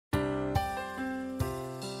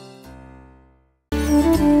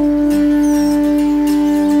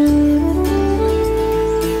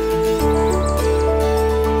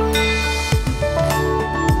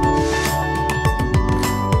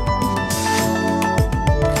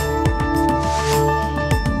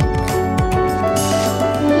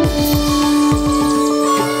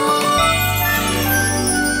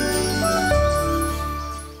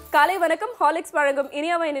காலை வணக்கம். ஹாலிக்ஸ் வழங்கும்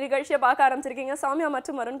இனியவை நிகழ்ச்சியை பார்க்க ஆரம்பிச்சிருக்கீங்க. சௌமியா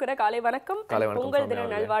மற்றும் வருண் கூட காலை வணக்கம். பொங்கல் தின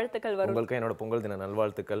நல்வாழ்த்துக்கள். வரும் உங்களுக்கு என்னோட பொங்கல் தின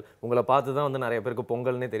நல்வாழ்த்துக்கள். உங்களை பார்த்து தான் நிறைய பேருக்கு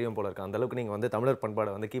பொங்கல்னே தெரியும் போல இருக்கு. அந்த அளவுக்கு நீங்க தமிழர்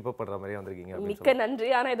பண்பாடை கீப் அப் பண்ற மாதிரி வந்திருக்கீங்க. மிக்க நன்றி.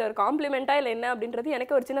 ஆனா இது ஒரு காம்ப்ளிமெண்டா இல்ல என்ன அப்படின்றது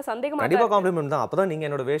எனக்கு ஒரு சின்ன சந்தேகமா இருக்கு. கண்டிப்பா காம்ப்ளிமெண்ட் தான். அப்பதான் நீங்க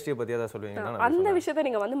என்னோட வேஷ்டியை பத்தி ஏதாவது சொல்லுவீங்க. அந்த விஷயத்தை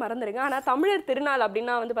நீங்க மறந்துருங்க. ஆனா தமிழர் திருநாள்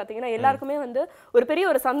அப்படின்னா பாத்தீங்கன்னா எல்லாருக்குமே ஒரு பெரிய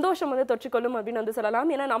ஒரு சந்தோஷம் தொற்றுக்கொள்ளும் அப்படின்னு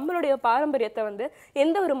சொல்லலாம். ஏன்னா நம்மளுடைய பாரம்பரியத்தை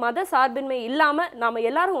எந்த ஒரு மத சார்பின்மை இல்லாம நாம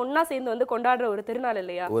எல்லாரும் ஒன்னா சேர்ந்து கொண்டாடுற ஒரு திருநாள்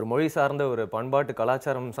இல்லையா? ஒரு மொழி சார்ந்த ஒரு பண்பாட்டு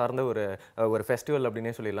கலாச்சாரம் சார்ந்த ஒரு ஃபெஸ்டிவல்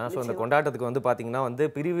அப்படின்னே சொல்லலாம். ஸோ இந்த கொண்டாட்டத்துக்கு பாத்தீங்கன்னா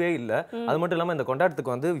பிரிவே இல்லை. அது மட்டும் இல்லாமல் இந்த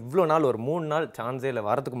கொண்டாட்டத்துக்கு இவ்வளோ நாள் ஒரு 3 நாள் சான்ஸே இல்லை.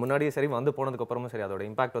 வரதுக்கு முன்னாடியே சரி போனதுக்கு அப்புறமும் சரி அதோட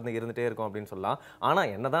இம்பாக்ட் இருந்துட்டே இருக்கும் அப்படின்னு சொல்லலாம். ஆனா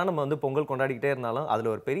என்னதான் நம்ம பொங்கல் கொண்டாடிக்கிட்டே இருந்தாலும்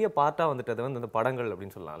அதுல ஒரு பெரிய பார்ட்டா வந்துட்டது இந்த படங்கள்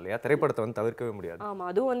அப்படின்னு சொல்லலாம் இல்லையா? திரைப்படத்தை தவிர்க்கவே முடியாது. ஆமா,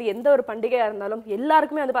 அதுவும் எந்த ஒரு பண்டிகையா இருந்தாலும்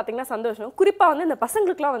எல்லாருக்குமே பாத்தீங்கன்னா சந்தோஷம். குறிப்பா இந்த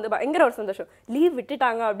பசங்களுக்குலாம் பயங்கர ஒரு சந்தோஷம். லீவ்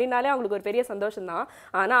விட்டுட்டாங்க அப்படின்னாலே அவங்களுக்கு ஒரு பெரிய சந்தோஷம் தான்.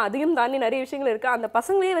 ஆனா அதையும் தாண்டி நிறைய விஷயங்கள் இருக்கு. அந்த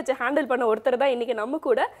பசங்களையே வச்சு ஹேண்டில் பண்ண ஒருத்தர் தான் இன்னைக்கு நம்ம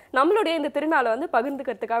கூட நம்மளுடைய இந்த திருநாளை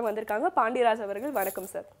பகிர்ந்துக்கிறதுக்காக வந்திருக்காங்க. பாண்டிராஜ் அவர்கள். வணக்கம்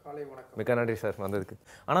சார். மிக்க நன்றி சார் வந்ததுக்கு.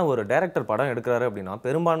 ஆனா ஒரு டைரக்டர் படம் எடுக்கிறாரு அப்படின்னா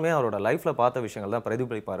பெரும்பான்மையாக அவரோட லைஃப்ல பார்த்த விஷயங்கள் தான்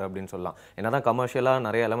பிரதிபலிப்பாரு அப்படின்னு சொல்லலாம். என்னதான் கமர்ஷியலா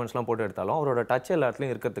நிறைய எலமெண்ட்ஸ்லாம் போட்டு எடுத்தாலும் அவரோட டச்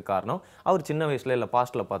எல்லாத்துலயும் இருக்கிறதுக்கு காரணம் அவர் சின்ன வயசுல இல்ல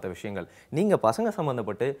பாஸ்ட்ல பார்த்த விஷயங்கள். நீங்க பசங்க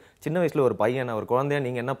சம்பந்தப்பட்டு சின்ன வயசுல ஒரு பையன் ஒரு குழந்தையா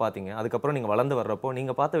நீங்க என்ன பார்த்தீங்க? அதுக்கப்புறம் நீங்க வளர்ந்து வர்றப்போ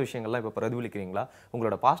நீங்க பார்த்த விஷயங்கள்லாம் இப்போ பிரதிபலிக்கிறீங்களா?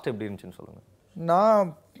 உங்களோட பாஸ்ட் எப்படி இருந்துச்சுன்னு சொல்லுங்க. நான்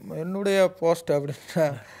என்னுடைய போஸ்ட் அப்படின்னா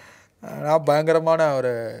நான் பயங்கரமான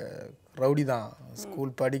ஒரு ரவுடி தான்.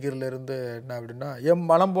 ஸ்கூல் படிக்கிறதுலேருந்து என்ன அப்படின்னா என்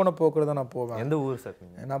மனம் போன போக்குல தான் நான் போவேன். எந்த ஊர் சார்?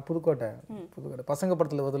 நான் புதுக்கோட்டை. பசங்க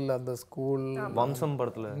படத்தில் வருதில்ல அந்த ஸ்கூல் வம்சம்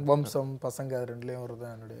படத்தில் வம்சம் பசங்க அது ரெண்டுலேயும் வருது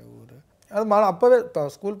என்னுடைய ஊர். அது அப்போவே இப்போ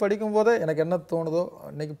ஸ்கூல் படிக்கும் போதே எனக்கு என்ன தோணுதோ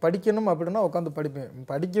இன்றைக்கி படிக்கணும் அப்படின்னா உட்காந்து படிப்பேன்.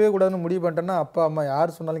 படிக்கவே கூடாதுன்னு முடிவு பண்ணிட்டேன்னா அப்பா அம்மா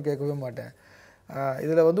யார் சொன்னாலும் கேட்கவே மாட்டேன்.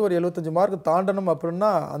 இதில் ஒரு 75 மார்க் தாண்டணும் அப்படின்னா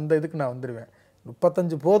அந்த இதுக்கு நான் வந்துடுவேன்.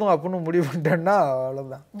 35 போதும் அப்படின்னு முடிவு பண்ணிட்டேன்னா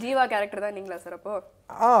அவ்வளோதான். ஜீவா கேரக்டர் தான் நீங்களா சார்? அப்போ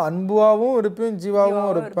அன்புவாகவும் இருப்பேன், ஜீவாவும்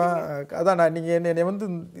இருப்பேன். அதான் நான் நீங்கள் என்னை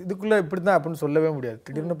இதுக்குள்ளே இப்படி தான் அப்படின்னு சொல்லவே முடியாது.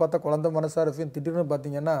 திடீர்னு பார்த்தா குழந்தை மனசாக இருப்பேன். திடீர்னு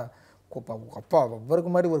பார்த்தீங்கன்னா அப்பா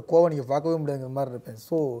அவருக்கு மாதிரி ஒரு கோவம் நீங்கள் பார்க்கவே முடியாதுங்கிற மாதிரி இருப்பேன்.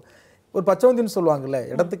 ஸோ ஒரு பச்சவந்தின்னு சொல்லுவாங்கல்ல,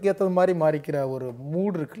 இடத்துக்கு ஏற்றது மாதிரி மாறிக்கிற ஒரு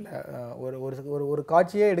மூடு இருக்குல்ல. ஒரு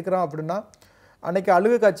காட்சியே எடுக்கிறோம் அப்படின்னா அன்றைக்கி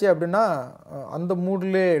அழுகு காட்சி அப்படின்னா அந்த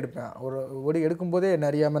மூட்லேயே எடுப்பேன். ஒரு எடுக்கும்போதே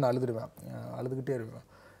நிறையாமல் நான் அழுதுகிட்டே இருப்பேன்.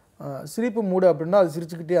 சிரிப்பு மூடு அப்படின்னா அது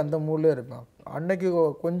சிரிச்சுக்கிட்டே அந்த மூட்லேயே இருப்பேன். அன்னைக்கு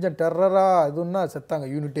கொஞ்சம் டெரராக இதுன்னா செத்தாங்க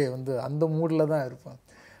யூனிட்டே அந்த மூடில் தான் இருப்பேன்.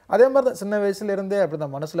 அதே மாதிரி தான் சின்ன வயசுலேருந்தே அப்படி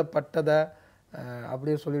தான் மனசில் பட்டதை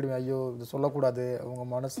அப்படியே சொல்லிவிடுவேன். ஐயோ இது சொல்லக்கூடாது, அவங்க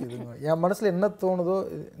மனசு இதுங்க. என் மனசில் என்ன தோணுதோ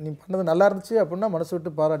நீ பண்ணது நல்லா இருந்துச்சு அப்படின்னா மனசு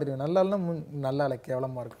விட்டு பாராட்டிடுவேன். நல்லா இல்லைன்னா நல்லா இல்லை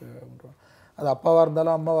கேவலமாக இருக்குது அப்படின்றோம். அது அப்பாவாக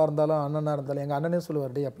இருந்தாலும் அம்மாவாக இருந்தாலும் அண்ணனாக இருந்தாலும் எங்கள் அண்ணனே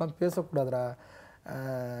சொல்லுவார், டே அப்பெல்லாம் பேசக்கூடாதுடா,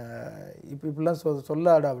 இப்படிலாம்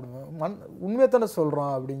சொல்லாடா அப்படின்னு. உண்மையை தானே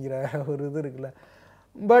சொல்கிறோம் அப்படிங்கிற ஒரு இது இருக்குல்ல.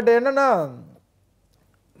 பட் என்னென்னா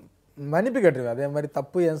மன்னிப்பு கேட்டுருவேன். அதே மாதிரி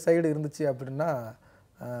தப்பு என் சைடு இருந்துச்சு அப்படின்னா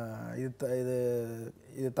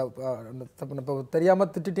இது தப்பு இப்போ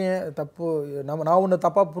தெரியாமல் திட்டிட்டேன், தப்பு நான் ஒன்று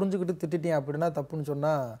தப்பாக புரிஞ்சுக்கிட்டு திட்டிட்டேன் அப்படின்னா தப்புன்னு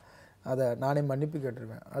சொன்னால் அதை நானே மன்னிப்பு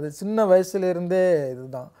கேட்டுருவேன். அது சின்ன வயசுலேருந்தே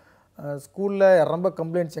இதுதான். ஸ்கூலில் ரொம்ப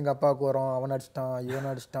கம்ப்ளைண்ட்ஸ் எங்கள் அப்பாவுக்கு வரும். அவன் அடிச்சிட்டான், இவன்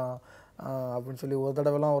அடிச்சிட்டான் அப்படின்னு சொல்லி ஒரு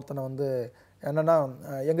தடவைலாம் ஒருத்தனை என்னென்னா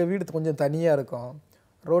எங்கள் வீடு கொஞ்சம் தனியாக இருக்கும்.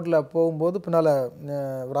 ரோட்டில் போகும்போது பின்னால்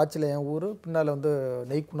ராச்சியில் என் ஊர் பின்னால்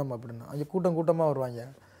நெய்க்குணம் அப்படின்னு அங்கே கூட்டமாக வருவாங்க.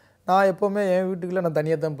 நான் எப்போவுமே என் வீட்டுக்குள்ளே நான்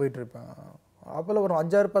தனியாக தான் போயிட்டுருப்பேன். அப்போல்லாம் ஒரு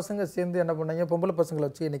 5-6 பசங்க சேர்ந்து என்ன பண்ணாங்க, பொம்பளை பசங்களை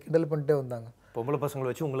வச்சு என்னை கிண்டல் பண்ணிட்டே வந்தாங்க. பொம்பளை பசங்களை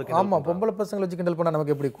வச்சு உங்களுக்கு? ஆமாம், பொம்பளை பசங்களை வச்சு கிண்டல் பண்ணால்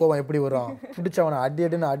நமக்கு எப்படி கோவம் எப்படி வரும்? பிடிச்சவனை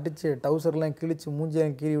அடின்னு அடித்து டவுசர்லாம் கிழிச்சு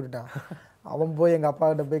மூஞ்சியெல்லாம் கீறி விட்டுட்டான். அவன் போய் எங்கள்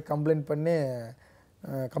அப்பாக்கிட்ட போய் கம்ப்ளைண்ட்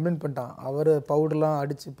பண்ணிட்டான். அவர் பவுடர்லாம்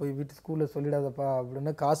அடித்து போய் வீட்டு ஸ்கூலில் சொல்லிடாதப்பா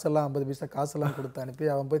அப்படின்னு காசெல்லாம் 50 பைசா காசெல்லாம் கொடுத்து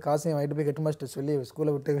அனுப்பி அவன் போய் காசையும் வாங்கிட்டு போய் ஹெட் மாஸ்டர் சொல்லி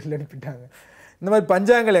ஸ்கூலை விட்டு வெளில அனுப்பிட்டாங்க. இந்த மாதிரி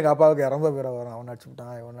பஞ்சாங்கள் எங்கள் அப்பாவுக்கு ரொம்ப பேரை வரும். அவன்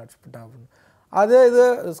அடிச்சுட்டான் இவன் அடிச்சுட்டான் அப்படின்னு. அதே இது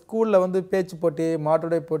ஸ்கூலில் பேச்சு போட்டி,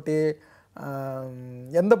 மாட்டுடை போட்டி,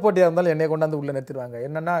 எந்த போட்டியாக இருந்தாலும் என்னை கொண்டாந்து உள்ளே நிறுத்திடுவாங்க.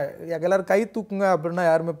 என்னென்னா எல்லோரும் கை தூக்குங்க அப்படின்னா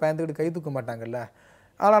யாருமே பயந்துக்கிட்டு கை தூக்க மாட்டாங்கல்ல.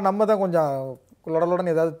 ஆனால் நம்ம தான் கொஞ்சம்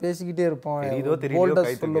லொடலோடன்னு ஏதாவது பேசிக்கிட்டே இருப்போம்,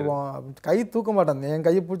 போல்டாக சொல்லுவோம். கை தூக்க மாட்டாங்க, என்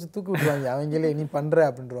கையை பிடிச்சி தூக்கி விட்டுருவாங்க. அவங்களே நீ பண்ணுற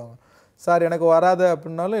அப்படின்றாங்க. சார் எனக்கு வராது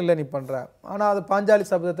அப்படின்னாலும் இல்லை நீ பண்ணுற. ஆனால் அது பாஞ்சாலி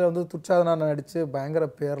சபதத்தில் துச்சாதனா நடித்து பயங்கர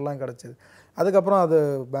பேர்லாம் கிடச்சிது. அதுக்கப்புறம் அது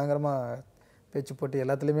பயங்கரமாக பேச்சு போட்டி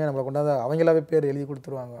எல்லாத்துலேயுமே நம்மளை கொண்டாந்து அவங்களாவே பேர் எழுதி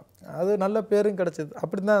கொடுத்துருவாங்க. அது நல்ல பேரும் கிடச்சிது.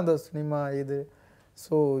 அப்படி தான் அந்த சினிமா இது.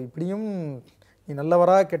 ஸோ இப்படியும் நீ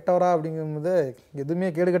நல்லவரா கெட்டவரா அப்படிங்கும்போது எதுவுமே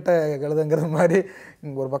கேடுகட்ட கழுதுங்கிற மாதிரி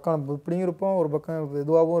ஒரு பக்கம் இப்படியும் இருப்போம், ஒரு பக்கம்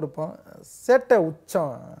இதுவாகவும் இருப்போம். சேட்டை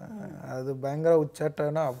உச்சம், அது பயங்கர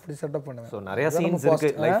சேட்டைன்னா அப்படி சேட்டை பண்ணுவேன். ஸோ நிறைய சீன்ஸ் இருக்கு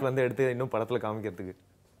லைஃப்ல வந்து எடுத்து இன்னும் படத்தில் காமிக்கிறதுக்கு.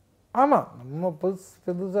 ஆமாம், நம்ம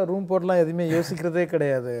புதுசாக ரூம் போடலாம் எதுவுமே யோசிக்கிறதே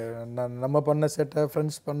கிடையாது. நம்ம பண்ண சேட்டை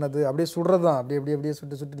ஃப்ரெண்ட்ஸ் பண்ணது அப்படியே சுடுறது தான். அப்படியே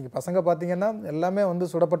சுட்டு நீங்கள் பசங்க பார்த்தீங்கன்னா எல்லாமே வந்து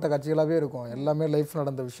சுடப்பட்ட காட்சிகளாகவே இருக்கும். எல்லாமே லைஃப்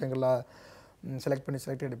நடந்த விஷயங்களாக செலக்ட் பண்ணி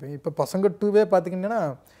எடுப்பேன். இப்போ பசங்க 2வே பார்த்தீங்கன்னா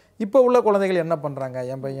இப்போ உள்ள குழந்தைகள் என்ன பண்ணுறாங்க,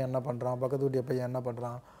 என் பையன் என்ன பண்ணுறான், பக்கத்து வீட்டு பையன் என்ன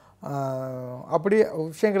பண்ணுறான், அப்படியே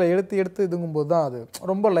விஷயங்களை எடுத்து இதுங்கும்போது தான் அது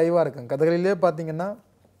ரொம்ப லைவாக இருக்கும். கதைகளிலே பார்த்தீங்கன்னா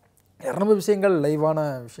 200 விஷயங்கள் லைவான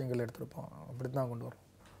விஷயங்கள் எடுத்திருப்போம். அப்படி தான் கொண்டு வரும்.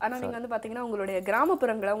 ஆனா நீங்க வந்து பாத்தீங்கன்னா உங்களுடைய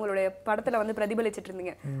கிராமப்புறங்களை உங்களுடைய படத்துல வந்து பிரதிபலிச்சிட்டு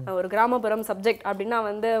இருந்தீங்க. ஒரு கிராமப்புறம் சப்ஜெக்ட் அப்படின்னா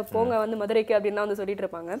வந்து போங்க வந்து மதுரைக்கு அப்படின்னு வந்து சொல்லிட்டு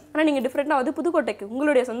இருப்பாங்க. ஆனா நீங்க டிஃப்ரெண்டா வந்து புதுக்கோட்டைக்கு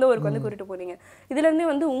உங்களுடைய சொந்த ஊருக்கு வந்து கூட்டிட்டு போனீங்க. இதுல இருந்தே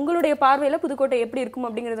வந்து உங்களுடைய பார்வையில புதுக்கோட்டை எப்படி இருக்கும்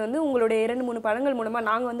அப்படிங்கிறது வந்து உங்களுடைய 2-3 படங்கள் மூலமா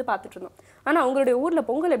நாங்க வந்து பார்த்துட்டு இருந்தோம். ஆனா உங்களுடைய ஊர்ல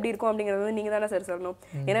பொங்கல் எப்படி இருக்கும் அப்படிங்கிறது வந்து நீங்க தானே சார் சொல்லணும்.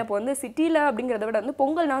 ஏன்னா இப்போ வந்து சிட்டில அப்படிங்கிறத விட வந்து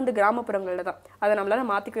பொங்கல்னா வந்து கிராமப்புறங்கள்ல தான், அதை நம்மளால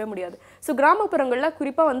மாத்திக்கவே முடியாது. ஸோ கிராமப்புறங்கள்ல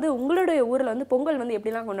குறிப்பா வந்து உங்களுடைய ஊர்ல வந்து பொங்கல் வந்து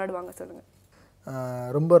எப்படிலாம் கொண்டாடுவாங்க சொல்லுங்க.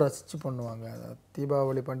 ரொம்ப ரசித்து பண்ணுவாங்க.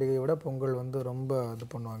 தீபாவளி பண்டிகையை விட பொங்கல் வந்து ரொம்ப இது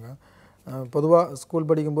பண்ணுவாங்க. பொதுவாக ஸ்கூல்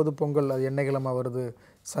படிக்கும்போது பொங்கல் அது எண்ணெய் கிழமை வருது,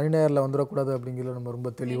 சனி ஞாயிறில் வந்துடக்கூடாது அப்படிங்கிறது நம்ம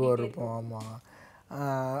ரொம்ப தெளிவாக இருப்போம். ஆமாம்,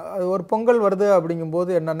 அது ஒரு பொங்கல் வருது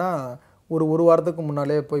அப்படிங்கும்போது என்னென்னா ஒரு வாரத்துக்கு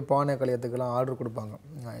முன்னாலே போய் பானை கல்யாணத்துக்கெல்லாம் ஆர்டர் கொடுப்பாங்க.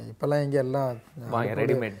 இப்போல்லாம் இங்கே எல்லாம்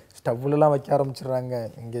ரெடிமேட் ஸ்டவ்லாம் வைக்க ஆரம்பிச்சிடுறாங்க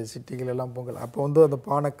இங்கே சிட்டிகளெல்லாம் பொங்கல். அப்போ வந்து அந்த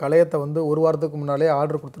பானை கலையத்தை வந்து ஒரு வாரத்துக்கு முன்னாலே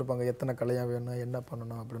ஆர்டர் கொடுத்துருப்பாங்க, எத்தனை கலையம் வேணும் என்ன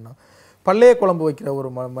பண்ணணும் அப்படின்னா. பள்ளைய குழம்பு வைக்கிற ஒரு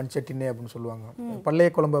மண் சட்டினே அப்படின்னு சொல்லுவாங்க. பள்ளைய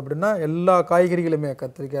குழம்பு அப்படின்னா எல்லா காய்கறிகளுமே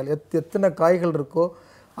கத்திரிக்காய் எத்தனை காய்கள் இருக்கோ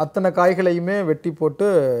அத்தனை காய்களையுமே வெட்டி போட்டு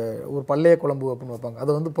ஒரு பள்ளைய குழம்பு அப்படின்னு வைப்பாங்க.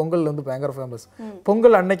 அது வந்து பொங்கல் வந்து பயங்கர ஃபேமஸ்.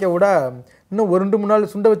 பொங்கல் அன்னைக்கை விட இன்னும் 2-3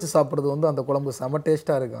 நாள் சுண்டை வச்சு சாப்பிட்றது வந்து அந்த குழம்பு செம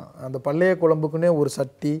டேஸ்ட்டாக இருக்கும். அந்த பள்ளைய குழம்புக்குன்னே ஒரு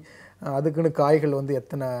சட்டி, அதுக்குன்னு காய்கள் வந்து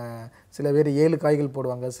எத்தனை, சில பேர் 7 காய்கள்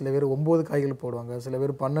போடுவாங்க, சில பேர் 9 காய்கள் போடுவாங்க, சில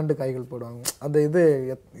பேர் 12 காய்கள் போடுவாங்க. அந்த இது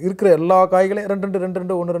இருக்கிற எல்லா காய்களையும்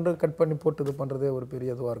 2 1 கட் பண்ணி போட்டு இது பண்ணுறதே ஒரு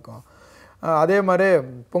பெரிய இதுவாக இருக்கும். அதே மாதிரி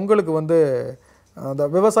பொங்கலுக்கு வந்து அந்த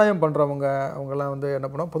விவசாயம் பண்ணுறவங்க அவங்கெல்லாம் வந்து என்ன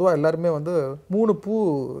பண்ணுவாங்க, பொதுவாக எல்லாருமே வந்து 3 பூ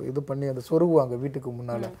இது பண்ணி அதை சொருகுவாங்க வீட்டுக்கு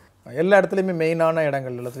முன்னால். எல்லா இடத்துலையுமே மெயினான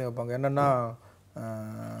இடங்கள் எல்லாத்துலேயும் வைப்பாங்க. என்னென்னா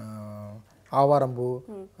ஆவாரம்பூ,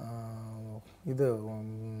 இது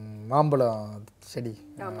மாம்பழம் செடி,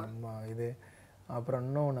 இது அப்புறம்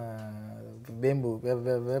இன்னொன்று வேம்பு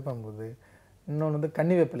வேப்பம்பூது, இன்னொன்று வந்து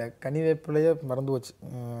கன்னிவேப்பிலையே மறந்து போச்சு.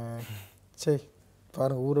 சரி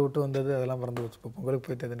பாருங்கள், ஊரை விட்டு வந்தது அதெல்லாம் மறந்து போச்சு. இப்போ பொங்கலுக்கு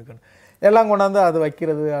போயிட்டு எதுன்னு எல்லாம் கொண்டாந்து அது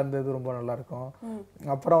வைக்கிறது, அந்த இது ரொம்ப நல்லாயிருக்கும்.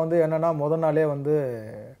 அப்புறம் வந்து என்னென்னா முதல் நாளே வந்து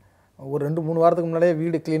ஒரு 2-3 வாரத்துக்கு முன்னாடியே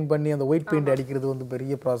வீடு க்ளீன் பண்ணி அந்த ஒயிட் பெயிண்ட் அடிக்கிறது வந்து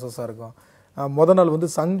பெரிய ப்ராசஸாக இருக்கும். முதல் நாள் வந்து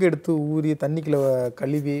சங்கு எடுத்து ஊறி தண்ணிக்குள்ள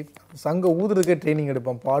கழுவி சங்கை ஊதுறதுக்கே ட்ரைனிங்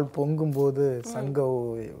எடுப்போம். பால் பொங்கும்போது சங்கை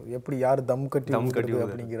எப்படி யார் தம் கட்டி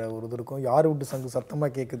அப்படிங்கிற ஒரு இது இருக்கும். யார் விட்டு சங்கு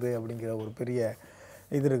சத்தமாக கேட்குது அப்படிங்கிற ஒரு பெரிய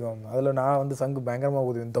இது இருக்கும். அதில் நான் வந்து சங்கு பயங்கரமாக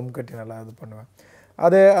ஊதுவேன், தம் கட்டி நல்லா இது பண்ணுவேன்.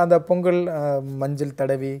 அது அந்த பொங்கல் மஞ்சள்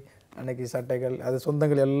தடவி அன்னைக்கு சட்டைகள், அது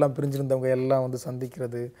சொந்தங்கள் எல்லாம் பிரிஞ்சிருந்தவங்க எல்லாம் வந்து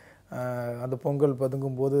சந்திக்கிறது. அந்த பொங்கல்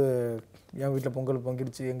பதுங்கும்போது என் வீட்டில் பொங்கல்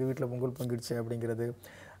பொங்கிடுச்சு, எங்கள் வீட்டில் பொங்கல் பொங்கிடுச்சு அப்படிங்கிறது.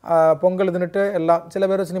 பொங்கல் இதுன்னுட்டு எல்லாம் சில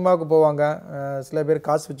பேர் சினிமாவுக்கு போவாங்க, சில பேர்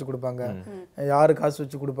காசு வச்சு கொடுப்பாங்க. யார் காசு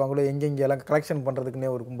வச்சு கொடுப்பாங்களோ எங்கெங்கே எல்லாம் கலெக்ஷன் பண்ணுறதுக்குன்னே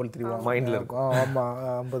ஒரு கும்பல் தெரியும் மைண்டில் இருக்கும். ஆமாம்,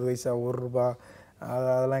 50 பைசா, 1 ரூபா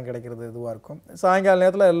அதெல்லாம் கிடைக்கிறது இதுவாக இருக்கும். சாயங்கால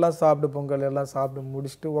நேரத்தில் எல்லாம் சாப்பிட்டு பொங்கல் எல்லாம் சாப்பிட்டு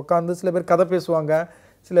முடிச்சுட்டு உட்காந்து சில பேர் கதை பேசுவாங்க,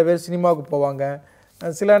 சில பேர் சினிமாவுக்கு போவாங்க.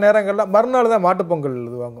 சில நேரங்களில் மறுநாள் தான் மாட்டுப்பொங்கல்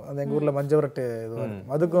இதுவாங்க. அது எங்கள் ஊரில் மஞ்சவரட்டு இதுவாங்க.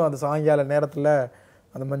 அதுக்கும் அந்த சாயங்கால நேரத்தில்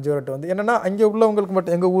அந்த மஞ்சவரட்டு வந்து என்னென்னா அங்கே உள்ளவங்களுக்கு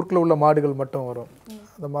மட்டும், எங்கள் ஊருக்குள்ளே உள்ள மாடுகள் மட்டும் வரும்.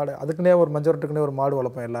 அந்த மாடு அதுக்குன்னே ஒரு மஞ்சவரட்டுக்குன்னே ஒரு மாடு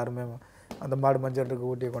வளர்ப்போம் எல்லாருமே. அந்த மாடு மஞ்சவரட்டுக்கு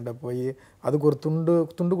ஊட்டியை கொண்டு போய் அதுக்கு ஒரு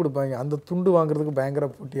துண்டு கொடுப்பாங்க. அந்த துண்டு வாங்குறதுக்கு பயங்கர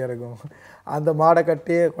போட்டியாக இருக்கும். அந்த மாடை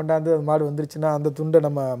கட்டி கொண்டாந்து அந்த மாடு வந்துருச்சுன்னா அந்த துண்டை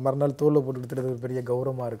நம்ம மறுநாள் தோலில் போட்டு எடுத்துறது பெரிய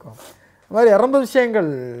கௌரவமாக இருக்கும். அது மாதிரி 200 விஷயங்கள்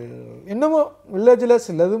இன்னமும் வில்லேஜில்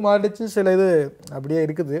சில இது மாறிடுச்சு, சில இது அப்படியே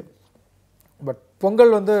இருக்குது. பட்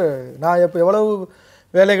பொங்கல் வந்து நான் எவ்வளவு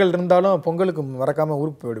வேலைகள் இருந்தாலும் பொங்கலுக்கு மறக்காமல்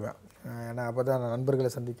ஊருக்கு போயிடுவேன். ஏன்னா அப்போ தான் நண்பர்களை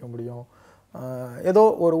சந்திக்க முடியும். ஏதோ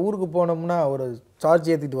ஒரு ஊருக்கு போனோம்னா ஒரு சார்ஜ்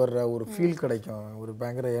ஏற்றிட்டு வர்ற ஒரு ஃபீல் கிடைக்கும், ஒரு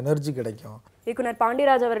பயங்கர எனர்ஜி கிடைக்கும். இயக்குனர்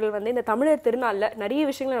பாண்டிராஜ் அவர்கள் வந்து இந்த தமிழர் திருநாளில் நிறைய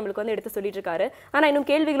விஷயங்களை நம்மளுக்கு வந்து எடுத்து சொல்லிட்டு இருக்காரு. ஆனால் இன்னும்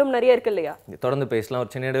கேள்விகளும் நிறைய இருக்கு இல்லையா? தொடர்ந்து பேசலாம்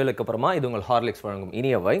ஒரு சின்ன இடைவெளிக்கு அப்புறமா. இது உங்கள் ஹார்லிக்ஸ் வழங்கும்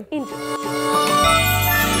இனியவை இன்று.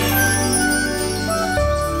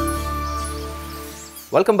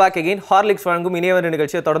 Welcome back again. ஹார்லிக்ஸ் வழங்கும் இனியவர்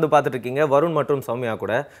நிகழ்ச்சியை தொடர்ந்து பார்த்துட்டு இருக்கீங்க. வருண் மற்றும் சௌமியா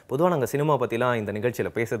கூட பொதுவாக நாங்கள் சினிமா பற்றிலாம் இந்த நிகழ்ச்சியில்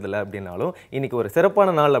பேசுறதில்ல அப்படின்னாலும் இன்னைக்கு ஒரு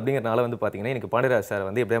சிறப்பான நாள் அப்படிங்கிறனால வந்து பார்த்தீங்கன்னா இன்னைக்கு பாண்டிராஜ் சார்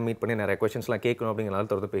வந்து எப்படியா மீட் பண்ணி நிறைய கொஸ்டின்ஸ்லாம் கேட்கணும் அப்படிங்கிறனால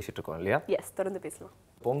தொடர்ந்து பேசிட்டு இருக்கோம் இல்லையா? எஸ், தொடர்ந்து பேசலாம்.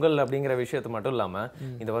 பொங்கல் அப்படிங்கிற விஷயத்து மட்டும் இல்லாமல்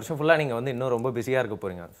இந்த வருஷம் ஃபுல்லாக நீங்கள் வந்து இன்னும் ரொம்ப பிஸியாக இருக்க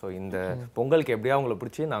போறீங்க. ஸோ இந்த பொங்கலுக்கு எப்படியா உங்களை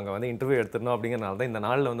பிடிச்சி நாங்கள் வந்து இன்டர்வியூ எடுத்துடணும் அப்படிங்கிறனால தான் இந்த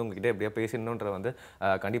நாளில் வந்து உங்ககிட்ட எப்படியா பேசணுன்ற வந்து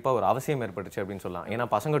கண்டிப்பாக ஒரு அவசியம் ஏற்பட்டுச்சு அப்படின்னு சொல்லலாம். ஏன்னா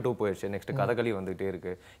பசங்க 2 போயிடுச்சு, நெக்ஸ்ட் கதகளி வந்துகிட்டே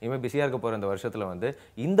இருக்கு. இனிமேல் பிஸியாக இருக்க போகிற இந்த வருஷத்தில் வந்து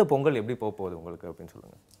இந்த பொங்கல் எப்படி போக போகுது உங்களுக்கு அப்படின்னு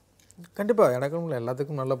சொல்லுங்க. கண்டிப்பாக எனக்கும் இல்லை,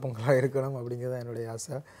 எல்லாத்துக்கும் நல்ல பொங்கலாக இருக்கணும் அப்படிங்கிறது தான் என்னுடைய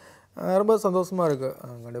ஆசை. ரொம்ப சந்தோஷமாக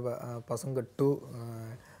இருக்குது. கண்டிப்பாக பசங்க 2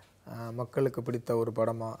 மக்களுக்கு பிடித்த ஒரு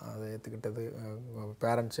படமாக அதை ஏற்றுக்கிட்டது.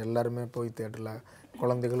 பேரண்ட்ஸ் எல்லாருமே போய் தேட்டரில்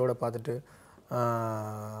குழந்தைகளோடு பார்த்துட்டு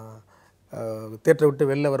தேட்டரை விட்டு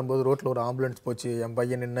வெளில வரும்போது ரோட்டில் ஒரு ஆம்புலன்ஸ் போச்சு, என்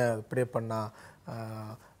பையன் என்ன ப்ரே பண்ணா,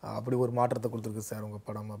 அப்படி ஒரு மாற்றத்தை கொடுத்துருக்கு சார் உங்கள்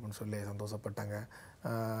படம் அப்படின்னு சொல்லி சந்தோஷப்பட்டாங்க.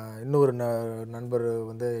 இன்னொரு நண்பர்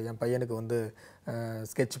வந்து என் பையனுக்கு வந்து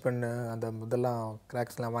ஸ்கெட்ச் பென்னு அந்த இதெல்லாம்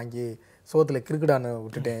கிராக்ஸ்லாம் வாங்கி சோத்தில் கிறுக்குடான்னு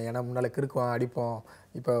விட்டுட்டேன், ஏன்னா முன்னால் கிறுக்குவான் அடிப்போம்,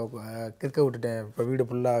 இப்போ கிறுக்க விட்டுட்டேன், இப்போ வீடு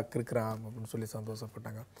ஃபுல்லாக கிறுக்குறான் அப்படின்னு சொல்லி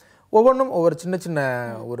சந்தோஷப்பட்டாங்க. ஒவ்வொன்றும் ஒவ்வொரு சின்ன சின்ன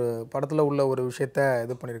ஒரு படத்தில் உள்ள ஒரு விஷயத்த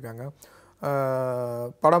இது பண்ணியிருக்காங்க.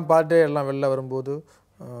 படம் பார்த்து எல்லாம் வெளில வரும்போது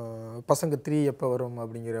பசங்க 3 எப்போ வரும்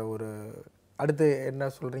அப்படிங்கிற ஒரு அடுத்து என்ன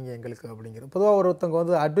சொல்கிறீங்க எங்களுக்கு அப்படிங்கிற பொதுவாக ஒருத்தவங்க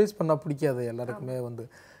வந்து அட்வைஸ் பண்ணால் பிடிக்காது எல்லாருக்குமே வந்து.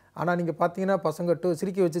 ஆனால் நீங்கள் பார்த்தீங்கன்னா பசங்க 2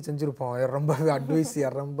 சிரிக்க வச்சு செஞ்சுருப்போம், ரொம்ப அட்வைஸ்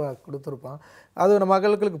ரொம்ப கொடுத்துருப்பான். அது நம்ம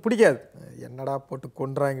மகளுக்கு பிடிக்காது, என்னடா போட்டு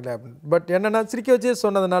கொண்டுறாங்களே அப்படின்னு. பட் என்னென்னா சிரிக்க வச்சே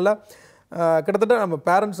சொன்னதுனால கிட்டத்தட்ட நம்ம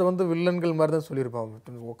பேரண்ட்ஸை வந்து வில்லன்கள் மாதிரி தான் சொல்லியிருப்பான்.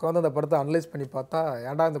 உட்காந்து அந்த படத்தை அனலைஸ் பண்ணி பார்த்தா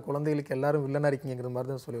ஏன்டா இந்த குழந்தைகளுக்கு எல்லோரும் வில்லனாக இருக்கீங்கிற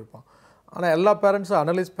மாதிரி தான் சொல்லியிருப்பான். ஆனால் எல்லா பேரண்ட்ஸும்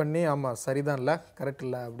அனலைஸ் பண்ணி ஆமாம் சரிதான் இல்லை கரெக்ட்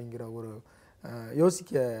இல்லை அப்படிங்கிற ஒரு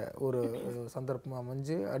யோசிக்க ஒரு சந்தர்ப்பமாக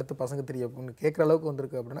அமைஞ்சு அடுத்து பசங்க 3 அப்படின்னு கேட்குற அளவுக்கு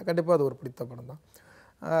வந்திருக்கு அப்படின்னா கண்டிப்பாக அது ஒரு பிடித்த படம் தான்.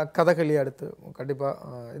 கதகளி அடுத்து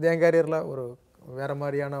கண்டிப்பாக இது என் கேரியரில் ஒரு வேறு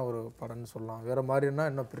மாதிரியான ஒரு படம்னு சொல்லலாம். வேறு மாதிரின்னா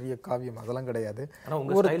இன்னும் பெரிய காவியம் அதெல்லாம் கிடையாது.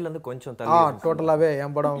 ஒரு கொஞ்சம் டோட்டலாகவே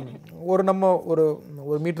என் படம் ஒரு நம்ம ஒரு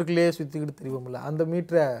மீட்டருக்குள்ளேயே சுற்றிக்கிட்டு தெரியுமில்ல, அந்த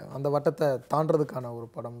மீட்டரை அந்த வட்டத்தை தாண்டதுக்கான ஒரு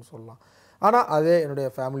படம்னு சொல்லலாம். ஆனால் அதே என்னுடைய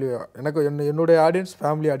ஃபேமிலி, எனக்கு என்னுடைய ஆடியன்ஸ்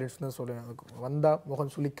ஃபேமிலி ஆடியன்ஸ் தான் சொல்லுவேன். எனக்கு வந்தால்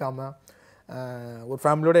முகம் சுளிக்காமல் ஒரு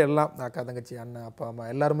ஃபேமிலியோட எல்லாம் அக்கா தங்கச்சி அண்ணன் அப்பா அம்மா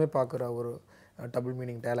எல்லாருமே பார்க்குற ஒரு டபுள்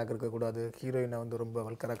மீனிங் டயலாக் இருக்கக்கூடாது, ஹீரோயினை வந்து ரொம்ப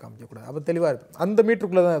வல்கராக காமிக்கக்கூடாது, அப்போ தெளிவாக இருக்கும். அந்த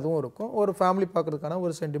மீட்டருக்குள்ளே தான் எதுவும் இருக்கும். ஒரு ஃபேமிலி பார்க்குறதுக்கான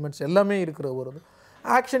ஒரு சென்டிமெண்ட்ஸ் எல்லாமே இருக்கிற ஒரு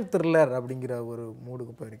ஆக்ஷன் த்ரில்லர் அப்படிங்கிற ஒரு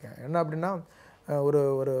மூடுக்கு போயிருக்கேன். என்ன அப்படின்னா ஒரு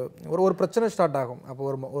ஒரு ஒரு பிரச்சனை ஸ்டார்ட் ஆகும். அப்போ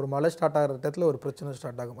ஒரு மழை ஸ்டார்ட் ஆகிற இடத்துல ஒரு பிரச்சனை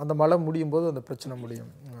ஸ்டார்ட் ஆகும். அந்த மழை முடியும் போது அந்த பிரச்சனை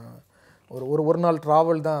முடியும். ஒரு நாள்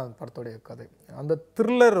ட்ராவல் தான் படத்துடைய கதை. அந்த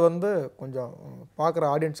த்ரில்லர் வந்து கொஞ்சம் பார்க்குற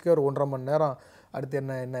ஆடியன்ஸ்க்கே ஒரு 1.5 மணி நேரம் அடுத்து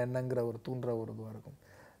என்னங்கிற ஒரு தூண்டுற ஒரு இதுவாக இருக்கும்.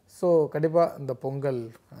 ஸோ கண்டிப்பாக இந்த பொங்கல்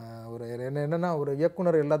ஒரு என்னென்னா ஒரு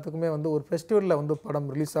இயக்குனர் எல்லாத்துக்குமே வந்து ஒரு ஃபெஸ்டிவலில் வந்து படம்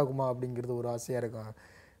ரிலீஸ் ஆகுமா அப்படிங்கிறது ஒரு ஆசையாக இருக்கும்.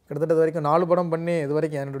 கிட்டத்தட்ட இது வரைக்கும் 4 படம் பண்ணி இது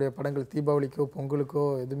வரைக்கும் என்னுடைய படங்கள் தீபாவளிக்கோ பொங்கலுக்கோ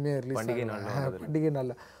எதுவுமே ரிலீஸ் பண்டிகை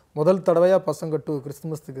நாளில் முதல் தடவையாக பசங்க 2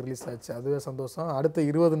 கிறிஸ்துமஸுக்கு ரிலீஸ் ஆச்சு, அதுவே சந்தோஷம். அடுத்த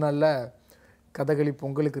 20 நாளில் கதகளி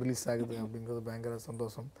பொங்கலுக்கு ரிலீஸ் ஆகுது அப்படிங்கிறது பயங்கர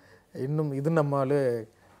சந்தோஷம். இன்னும் இது நம்மளால்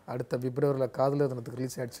அடுத்த பிப்ரவரியில் காதலர் தினத்துக்கு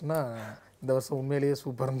ரிலீஸ் ஆகிடுச்சுன்னா இந்த வருஷம் உண்மையிலேயே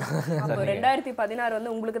சூப்பர் தான். அப்போ 2016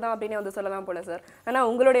 வந்து உங்களுக்கு தான் அப்படின்னு வந்து சொல்லலாம் போல சார். ஆனால்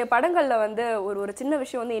உங்களுடைய படங்களில் வந்து ஒரு சின்ன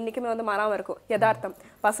விஷயம் வந்து என்றைக்குமே வந்து மாறாமல் இருக்கும், யதார்த்தம்.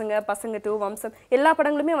 பசங்க 2, வம்சம் எல்லா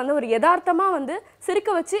படங்களுமே வந்து ஒரு யதார்த்தமாக வந்து சிரிக்க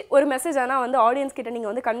வச்சு ஒரு மெசேஜ் ஆனால் வந்து ஆடியன்ஸ் கிட்ட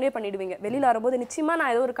நீங்கள் வந்து கன்வே பண்ணிடுவீங்க. வெளியில் வரும்போது நிச்சயமாக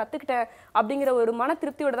நான் ஏதோ ஒரு கற்றுக்கிட்டேன் அப்படிங்கிற ஒரு மன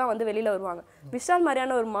திருப்தியோடு தான் வந்து வெளியில் வருவாங்க. விஷால்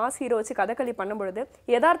மாதிரியான ஒரு மாஸ் ஹீரோ வச்சு கதகளி பண்ணும்பொழுது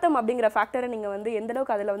யதார்த்தம் அப்படிங்கிற ஃபேக்டரை நீங்கள் வந்து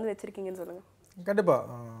எந்தளவுக்கு அதில் வந்து வச்சுருக்கீங்கன்னு சொல்லுங்கள்.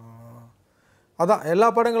 கண்டிப்பாக அதான் எல்லா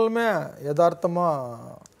படங்களுமே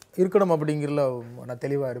யதார்த்தமாக இருக்கணும் அப்படிங்கிறதுல நான்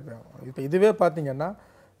தெளிவாக இருப்பேன். இப்போ இதுவே பார்த்தீங்கன்னா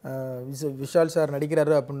விஷால் சார்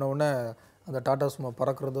நடிக்கிறாரு அப்படின்னோடனே அந்த டாடா சும்மா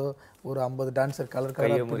பறக்கிறதோ, ஒரு 50 டான்ஸர்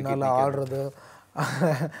கலர் பின்னால் ஆடுறதோ,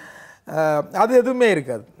 அது எதுவுமே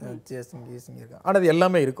இருக்காது. சேசிங் இருக்காது. ஆனால் அது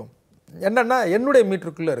எல்லாமே இருக்கும். என்னென்னா என்னுடைய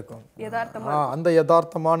மீட்டருக்குள்ளே இருக்கும் அந்த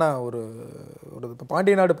யதார்த்தமான ஒரு இப்போ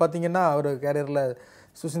பாண்டிய நாடு பார்த்தீங்கன்னா அவர் கேரியரில்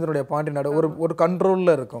சுசீந்திரனுடைய பாண்டிய நாடு ஒரு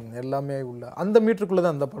கண்ட்ரோலில் இருக்கும், எல்லாமே உள்ள அந்த மீட்டருக்குள்ளே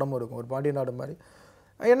தான் அந்த படமும் இருக்கும். ஒரு பாண்டிய நாடு மாதிரி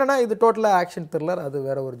என்னென்னா இது டோட்டலாக ஆக்ஷன் த்ரில்லர், அது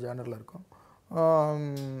வேறு ஒரு ஜானரில் இருக்கும்.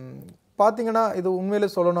 பார்த்திங்கன்னா இது உண்மையிலே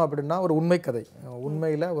சொல்லணும் அப்படின்னா ஒரு உண்மை கதை.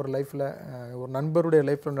 உண்மையில் ஒரு லைஃப்பில் ஒரு நண்பருடைய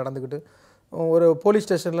லைஃப்பில் நடந்துக்கிட்டு ஒரு போலீஸ்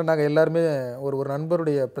ஸ்டேஷனில் நாங்கள் எல்லாருமே ஒரு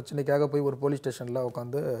நண்பருடைய பிரச்சனைக்காக போய் ஒரு போலீஸ் ஸ்டேஷனில்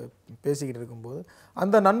உட்காந்து பேசிக்கிட்டு இருக்கும்போது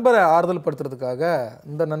அந்த நண்பரை ஆறுதல் படுத்துறதுக்காக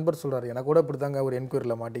இந்த நண்பர் சொல்கிறார், எனக்கு கூட இப்படி தாங்க ஒரு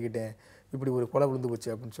என்கொயரியில் மாட்டிக்கிட்டேன், இப்படி ஒரு கொலை விழுந்து போச்சு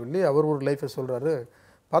அப்படின்னு சொல்லி அவர் ஒரு லைஃப்பை சொல்கிறாரு.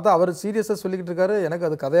 பார்த்தா அவர் சீரியஸாக சொல்லிக்கிட்டு இருக்காரு, எனக்கு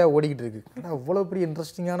அது கதையாக ஓடிக்கிட்டு இருக்குது. ஆனால் அவ்வளோ பெரிய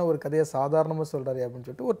இன்ட்ரெஸ்டிங்கான ஒரு கதையை சாதாரணமாக சொல்கிறாரு அப்படின்னு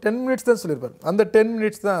சொல்லிட்டு ஒரு 10 மினிட்ஸ் தான் சொல்லியிருப்பார். அந்த 10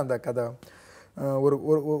 மினிட்ஸ் தான் அந்த கதை. ஒரு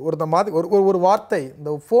ஒருத்த மாதிரி ஒரு வார்த்தை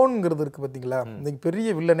இந்த ஃபோனுங்கிறது இருக்குது பார்த்தீங்களா, இன்னைக்கு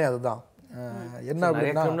பெரிய வில்லனே அதுதான். என்ன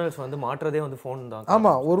அப்படின்னா வந்து மாற்றதே வந்து ஃபோன் தான்.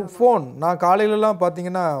 ஆமாம், ஒரு ஃபோன். நான் காலையிலலாம்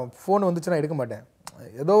பார்த்தீங்கன்னா ஃபோன் வந்துச்சுன்னா எடுக்க மாட்டேன்.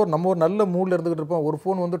 ஏதோ நம்ம ஒரு நல்ல மூடில் இருந்துக்கிட்டு இருப்போம். ஒரு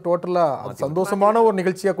ஃபோன் வந்து டோட்டலாக அது சந்தோஷமான ஒரு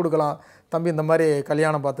நிகழ்ச்சியாக கொடுக்கலாம். தம்பி இந்த மாதிரி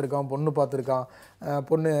கல்யாணம் பார்த்துருக்கான், பொண்ணு பார்த்துருக்கான்,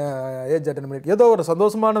 பொண்ணு ஏஜ் அட்டன் பண்ணி ஏதோ ஒரு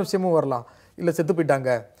சந்தோஷமான விஷயமும் வரலாம். இல்லை செத்து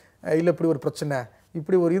போயிட்டாங்க, இல்லை இப்படி ஒரு பிரச்சனை,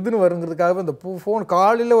 இப்படி ஒரு இதுன்னு வருங்கிறதுக்காகவே இந்த ஃபோன்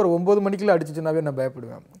காலையில் ஒரு 9 மணிக்குள்ள அடிச்சிச்சுனாவே நான்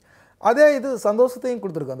பயப்படுவேன். அதே இது சந்தோஷத்தையும்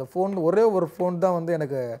கொடுத்துருக்கோம். அந்த ஃபோன் ஒரே ஒரு ஃபோன் தான் வந்து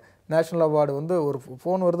எனக்கு நேஷ்னல் அவார்டு வந்து ஒரு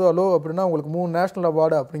ஃபோன் வருது ஹலோ அப்படின்னா உங்களுக்கு 3 நேஷ்னல்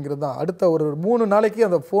அவார்டு அப்படிங்கிறது தான். அடுத்த ஒரு 3 நாளைக்கு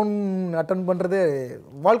அந்த ஃபோன் அட்டன் பண்ணுறதே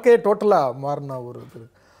வாழ்க்கையே டோட்டலாக மாறின ஒரு இது.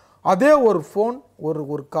 அதே ஒரு ஃபோன்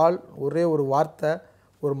ஒரு கால் ஒரே ஒரு வார்த்தை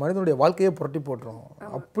ஒரு மனிதனுடைய வாழ்க்கையை புரட்டி போட்டுரும்.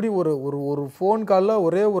 அப்படி ஒரு ஃபோன் காலில்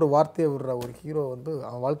ஒரே ஒரு வார்த்தையை விடுற ஒரு ஹீரோ வந்து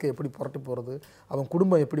அவன் வாழ்க்கையை எப்படி புரட்டி போகிறது, அவன்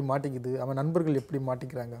குடும்பம் எப்படி மாட்டிக்குது, அவன் நண்பர்கள் எப்படி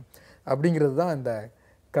மாட்டிக்கிறாங்க அப்படிங்கிறது தான் இந்த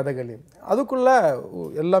கதகளி. அதுக்குள்ளே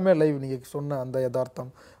எல்லாமே லைவ். நீங்கள் சொன்ன அந்த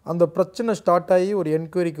யதார்த்தம், அந்த பிரச்சனை ஸ்டார்ட் ஆகி ஒரு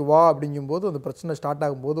என்கொயரிக்கு வா அப்படிங்கும்போது அந்த பிரச்சனை ஸ்டார்ட்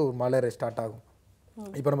ஆகும்போது ஒரு மலை ஸ்டார்ட் ஆகும்.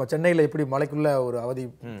 இப்போ நம்ம சென்னையில் எப்படி மலைக்குள்ளே ஒரு அவதி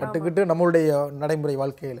பட்டுக்கிட்டு நம்மளுடைய நடைமுறை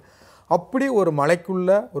வாழ்க்கையில் அப்படி ஒரு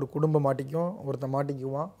மலைக்குள்ளே ஒரு குடும்பம் மாட்டிக்கும், ஒருத்தன்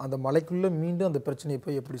மாட்டிக்குவான். அந்த மலைக்குள்ளே மீண்டும் அந்த பிரச்சனையை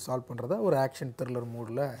போய் எப்படி சால்வ் பண்ணுறதா ஒரு ஆக்ஷன் த்ரில்லர்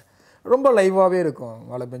மூடில் ரொம்ப லைவாகவே இருக்கும்.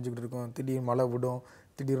 மழை பெஞ்சிக்கிட்டு இருக்கும், திடீர்னு மழை விடும்,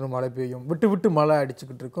 திடீர்னு மழை பெய்யும், விட்டு விட்டு மழை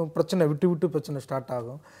அடிச்சுக்கிட்டு இருக்கும், பிரச்சனை விட்டு விட்டு பிரச்சனை ஸ்டார்ட்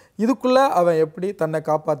ஆகும். இதுக்குள்ளே அவன் எப்படி தன்னை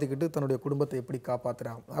காப்பாற்றிக்கிட்டு தன்னுடைய குடும்பத்தை எப்படி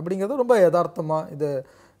காப்பாற்றுறான் அப்படிங்கிறது ரொம்ப யதார்த்தமாக.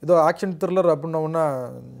 இதோ ஆக்ஷன் த்ரில்லர் அப்படின்னோன்னா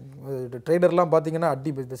ட்ரெய்லர்லாம் பார்த்தீங்கன்னா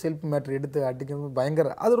அடி இந்த செல்ஃப் மேட்ரு எடுத்து அடிக்கிறது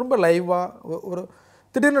பயங்கர, அது ரொம்ப லைவாக ஒரு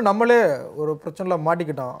திடீர்னு நம்மளே ஒரு பிரச்சனையில்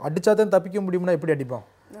மாட்டிக்கிட்டோம், அடித்தாதான் தப்பிக்க முடியும்னா எப்படி அடிப்போம்,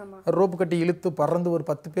 ரோப்பு கட்டி இழுத்து பறந்து ஒரு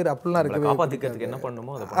 10 பேர் அப்படிலாம் இருக்கவே என்ன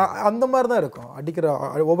பண்ணுமோ அந்த மாதிரி தான் இருக்கும். அடிக்கிற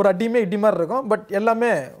ஒவ்வொரு அடியுமே இடி மாதிரி இருக்கும். பட்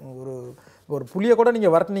எல்லாமே ஒரு புளியை கூட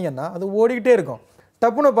நீங்கள் வரட்டினீங்கன்னா அது ஓடிக்கிட்டே இருக்கும்.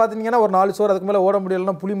 டப்புன்னு பார்த்துட்டிங்கன்னா ஒரு 4 சோறு அதுக்கு மேலே ஓட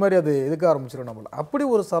முடியலைன்னா புளி மாதிரி அது எதுக்க ஆரம்பிச்சிடும் நம்மளை. அப்படி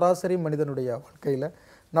ஒரு சராசரி மனிதனுடைய வாழ்க்கையில்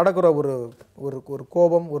நடக்கிற ஒரு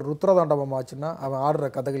கோபம் ஒரு ருத்ரதாண்டவம் ஆச்சுன்னா அவன் ஆடுற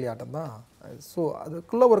கதகளி ஆட்டம் தான். ஸோ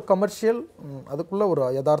அதுக்குள்ளே ஒரு கமர்ஷியல், அதுக்குள்ளே ஒரு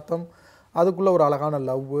யதார்த்தம், அதுக்குள்ளே ஒரு அழகான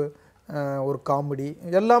லவ், ஒரு காமெடி,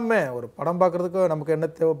 எல்லாமே ஒரு படம் பார்க்குறதுக்கு நமக்கு என்ன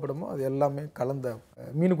தேவைப்படுமோ அது எல்லாமே கலந்த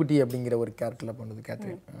மீனுக்குட்டி அப்படிங்கிற ஒரு கேரக்டரில் பண்ணுது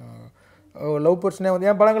கேத்ரின். லவ் போர்ஷனே வந்து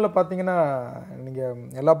என் படங்களில் பார்த்தீங்கன்னா நீங்கள்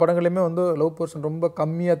எல்லா படங்களையுமே வந்து லவ் போர்ஷன் ரொம்ப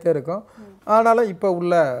கம்மியாக தான் இருக்கும். ஆனாலும் இப்போ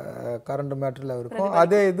உள்ள கரண்ட் மேட்டரில் இருக்கும்.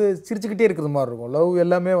 அதே இது சிரிச்சுக்கிட்டே இருக்கிறது மாதிரி இருக்கும். லவ்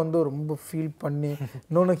எல்லாமே வந்து ரொம்ப ஃபீல் பண்ணி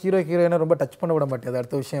இன்னொன்று ஹீரோயினை ரொம்ப டச் பண்ண விட மாட்டேது,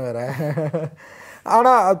 அடுத்த விஷயம் வேறு.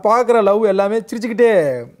 ஆனால் அது பார்க்குற லவ் எல்லாமே சிரிச்சுக்கிட்டே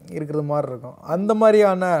இருக்கிறது மாதிரி இருக்கும். அந்த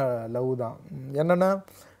மாதிரியான லவ் தான். என்னென்னா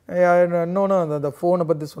இன்னொன்று அந்த ஃபோனை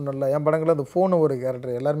பற்றி சொன்னல, என் படங்களில் அந்த ஃபோனை ஒரு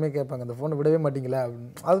கேரக்டர் எல்லாருமே கேட்பாங்க, அந்த ஃபோனை விடவே மாட்டிங்களா அப்படின்னு.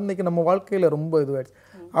 அது இன்றைக்கி நம்ம வாழ்க்கையில் ரொம்ப இதுவாகிடுச்சு.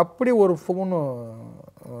 அப்படி ஒரு ஃபோனு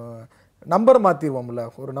நம்பரை மாற்றிடுவோம்ல,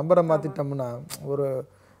 ஒரு நம்பரை மாற்றிட்டோம்னா ஒரு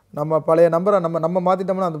நம்ம பழைய நம்பரை நம்ம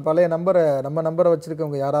மாற்றிட்டோம்னா அந்த பழைய நம்ம நம்பரை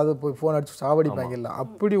வச்சுருக்கவங்க யாராவது போய் ஃபோன் அடிச்சு சாவடிப்பாங்கல்ல,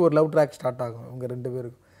 அப்படி ஒரு லவ் ட்ராக் ஸ்டார்ட் ஆகும் இவங்க 2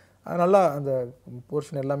 பேருக்கும். அது நல்லா அந்த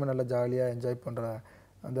போர்ஷன் எல்லாமே நல்லா ஜாலியாக என்ஜாய் பண்ணுற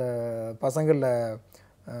அந்த பசங்களில்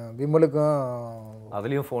விமலுக்கும்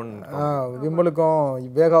அதுலேயும் ஃபோன் விமலுக்கும்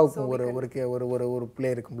வேகாவுக்கும் ஒரு பிளே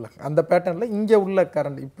இருக்கும்ல, அந்த பேட்டர்னில் இங்கே உள்ள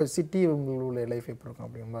கரண்ட் இப்போ சிட்டி உங்களுடைய லைஃப் எப்படி இருக்கும்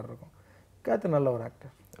அப்படிங்கிற மாதிரி இருக்கும். கேத்து நல்ல ஒரு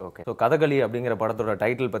ஆக்டர். ஓகே, ஸோ கதகளி அப்படிங்கிற படத்தோட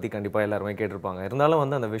டைட்டில் பற்றி கண்டிப்பாக எல்லாருமே கேட்டிருப்பாங்க. இருந்தாலும்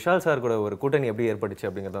வந்து அந்த விஷால் சார் கூட ஒரு கூட்டணி எப்படி ஏற்பட்டுச்சு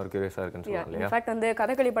அப்படிங்கிறது ஒரு கியூரியஸாக இருக்குன்னு சொல்லுவாங்க இல்லையா? இன்ஃபேக்ட் வந்து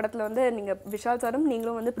கதகளி படத்தில் வந்து நீங்கள் விஷால் சாரும்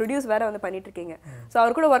நீங்களும் வந்து ப்ரொடியூஸ் வேறு வந்து பண்ணிட்டு இருக்கீங்க. ஸோ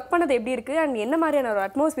அவர் கூட ஒர்க் பண்ணது எப்படி இருக்குது அண்ட் என்ன மாதிரியான ஒரு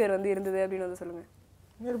அட்மாஸ்பியர் வந்து இருந்தது அப்படின்னு வந்து சொல்லுங்கள்.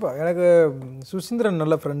 இருப்பா, எனக்கு சுசீந்திரன்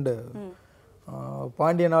நல்ல ஃப்ரெண்டு.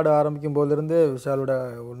 பாண்டிய நாடு ஆரம்பிக்கும் போதுலேருந்து விஷாலோட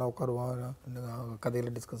ஒன்றா உட்காருவான்,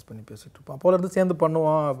 கதையில் டிஸ்கஸ் பண்ணி பேசிகிட்டு இருப்பான். அப்போலேருந்து சேர்ந்து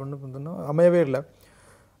பண்ணுவான் அப்படின்னு அமையவே இல்லை.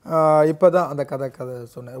 இப்போ தான் அந்த கதை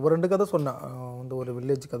சொன்னேன், ஒரு 2 கதை சொன்னேன். வந்து ஒரு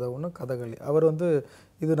வில்லேஜ் கதை ஒன்று, கதகளி. அவர் வந்து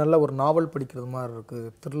இது நல்ல ஒரு நாவல் படிக்கிறது மாதிரி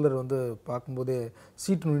இருக்குது, த்ரில்லர் வந்து பார்க்கும்போதே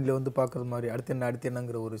சீட்டு நுனியில் வந்து பார்க்குறது மாதிரி, அடுத்து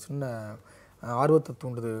என்னங்கிற ஒரு சின்ன ஆர்வத்தை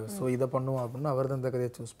தூண்டுது. ஸோ இதை பண்ணுவோம் அப்படின்னு அவர் தான் இந்த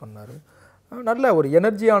கதையை சூஸ் பண்ணார். நல்ல ஒரு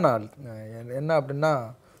எனர்ஜியான ஆள். என்ன அப்படின்னா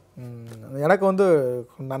எனக்கு வந்து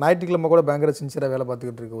நான் ஞாயிற்றுக்கிழமை கூட பயங்கர சின்சியராக வேலை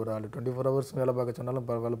பார்த்துக்கிட்டு இருக்க ஒரு ஆள். 24 hours வேலை பார்க்க சொன்னாலும்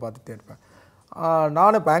வேலை பார்த்துட்டே இருப்பேன்.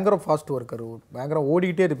 நானும் பயங்கர ஃபாஸ்ட் ஒர்க்கர், பயங்கரம்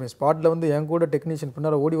ஓடிக்கிட்டே இருப்பேன். ஸ்பாட்டில் வந்து என் கூட டெக்னீஷியன்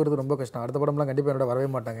பின்னால் ஓடி வருது ரொம்ப கஷ்டம். அடுத்த படம்லாம் கண்டிப்பாக என்னோட வரவே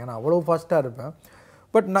மாட்டாங்க, ஏன்னா அவ்வளோ ஃபாஸ்ட்டாக இருப்பேன்.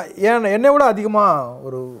 பட் நான் என்னை விட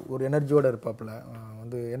அதிகமாக ஒரு எனர்ஜியோடு இருப்பாப்புல.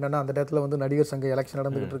 வந்து என்னென்னா அந்த நேரத்தில் வந்து நடிகர் சங்க எலெக்ஷன்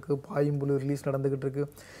நடந்துக்கிட்டு இருக்குது, பாயும்புலு ரிலீஸ் நடந்துக்கிட்டு இருக்குது.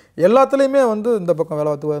 எல்லாத்துலேயுமே வந்து இந்த பக்கம் வேலை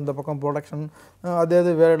பார்த்து இந்த பக்கம் ப்ரொடக்ஷன்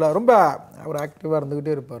அது வேலை ரொம்ப ஒரு ஆக்டிவாக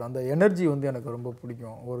இருந்துக்கிட்டே இருப்பார். அந்த எனர்ஜி வந்து எனக்கு ரொம்ப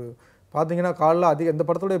பிடிக்கும். ஒரு பார்த்தீங்கன்னா காலைல இந்த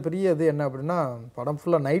படத்தோடைய பெரிய இது என்ன அப்படின்னா படம்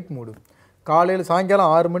ஃபுல்லாக நைட் மூடு. காலையில்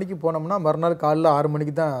சாயங்காலம் 6 மணிக்கு போனோம்னா மறுநாள் காலையில் 6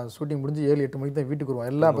 மணிக்கு தான் ஷூட்டிங் முடிஞ்சு 7-8 மணிக்கு தான் வீட்டுக்கு வருவோம்.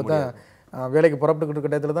 எல்லாம் அப்போ தான் வேலைக்கு புறப்பட்டுக்கிட்டு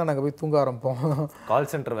இருக்க டயத்தில் தான் நாங்கள் போய் தூங்க ஆரம்பிப்போம். கால்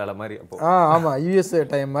சென்டர் வேலை மாதிரி அப்போ. ஆமாம், யூஎஸ்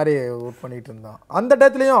டைம் மாதிரி ஒர்க் பண்ணிகிட்டு இருந்தோம். அந்த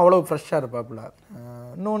டயத்துலேயும் அவ்வளோ ஃப்ரெஷ்ஷாக இருப்பாப்புல.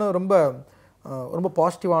 இன்னொன்று ரொம்ப ரொம்ப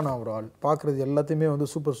பாசிட்டிவான ஒரு ஆள். பார்க்குறது எல்லாத்தையுமே வந்து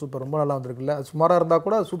சூப்பர் ரொம்ப நல்லா வந்திருக்குல்ல, சுமாராக இருந்தால்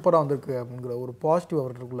கூட சூப்பராக வந்திருக்கு அப்படிங்கிற ஒரு பாசிட்டிவ்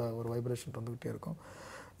அவர்களுக்குள்ள ஒரு வைப்ரேஷன் வந்துக்கிட்டே இருக்கும்.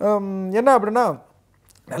 என்ன அப்படின்னா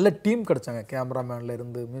நல்ல டீம் கிடச்சாங்க.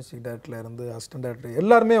 கேமராமேன்லேருந்து, மியூசிக் டைரக்டர்லேருந்து, அசிஸ்டன்ட் டைரக்டர்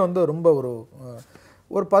எல்லாருமே வந்து ரொம்ப ஒரு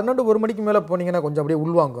 12-1 மணிக்கு மேலே போனீங்கன்னா கொஞ்சம் அப்படியே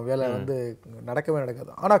உள்வாங்கும், வேலை வந்து நடக்கவே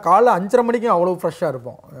நடக்காது. ஆனால் காலைல 5:30 மணிக்கும் அவ்வளோ ஃப்ரெஷ்ஷாக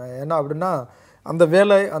இருப்போம். என்ன அப்படின்னா அந்த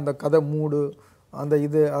வேலை, அந்த கதை மூடு, அந்த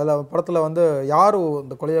இது அதில் படத்தில் வந்து யார்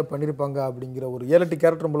இந்த கொலையை பண்ணியிருப்பாங்க அப்படிங்கிற ஒரு 7-8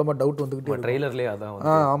 கேரக்டர் மூலமாக டவுட் வந்துக்கிட்டே ட்ரெய்லர்லேயே அதான்.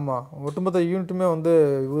 ஆமாம், ஒட்டுமொத்த யூனிட்டுமே வந்து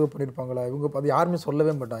இவங்க பண்ணியிருப்பாங்களா, இவங்க அது யாருமே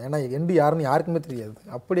சொல்லவே மாட்டான். ஏன்னா எண்டு யாருன்னு யாருக்குமே தெரியாது.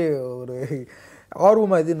 அப்படி ஒரு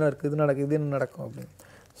ஆர்வமாக இது நடக்குது இது என்ன நடக்கும் அப்படின்னு.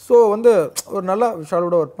 ஸோ வந்து ஒரு நல்ல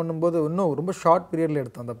விஷாலோட ஒர்க் பண்ணும்போது இன்னும் ரொம்ப ஷார்ட் பீரியடில்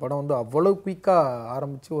எடுத்தோம். அந்த படம் வந்து அவ்வளோ குயிக்காக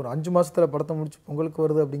ஆரம்பித்து ஒரு 5 மாதத்தில் படத்தை முடிச்சு பொங்கலுக்கு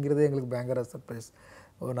வருது அப்படிங்கிறதே எங்களுக்கு பயங்கர சர்ப்ரைஸ்.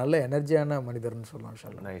 ஒரு நல்ல எனர்ஜியான மனிதர்னு சொல்லலாம்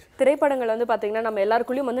விஷால். திரைப்படங்கள் வந்து பார்த்தீங்கன்னா நம்ம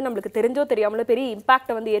எல்லாருக்குள்ளேயும் வந்து நம்மளுக்கு தெரிஞ்சோ தெரியாமலோ பெரிய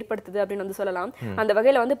இம்பாக்டை வந்து ஏற்படுத்துது அப்படின்னு வந்து சொல்லலாம். அந்த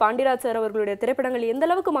வகையில் வந்து பாண்டிராஜ் சார் அவர்களுடைய திரைப்படங்கள் எந்த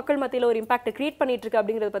அளவுக்கு மக்கள் மத்தியில் ஒரு இம்பாக்ட் கிரியேட் பண்ணிட்டு இருக்கு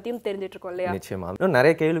அப்படிங்கிறத பற்றியும் தெரிஞ்சிட்டு இருக்கோம் இல்லையா? நிச்சயமா. இன்னும்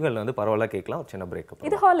நிறைய கேள்விகள் வந்து பரவாயில்ல கேட்கலாம். சின்ன பிரேக்.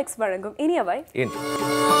 இது ஹார்லிக்ஸ் வழங்கும் இனியவை இன்று.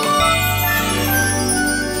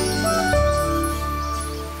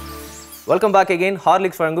 Welcome back again.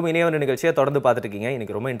 ஹார்லிக்ஸ் வழங்கும் இனியவன் நிகழ்ச்சியை தொடர்ந்து பார்த்துட்டு இருக்கீங்க.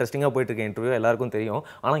 இன்னைக்கு ரொம்ப இன்ட்ரெஸ்டிங்காக போயிட்டு இருக்க இன்டர்வியூ எல்லாருக்கும் தெரியும்.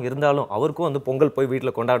 ஆனால் இருந்தாலும் அவருக்கும் வந்து பொங்கல் போய்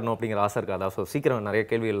வீட்டில் கொண்டாடணும் அப்படிங்கிற ஆசை இருக்காதா? ஸோ சீக்கிரம் நிறைய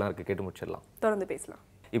கேள்விகள்லாம் இருக்குது, கேட்டு முடிச்சிடலாம். தொடர்ந்து பேசலாம்.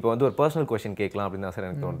 இப்போ வந்து ஒரு பர்சனல் கொஸ்டின் கேட்கலாம் அப்படின்னு தான் சார்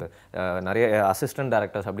எனக்கு தோணுது. நிறைய அசிஸ்டன்ட்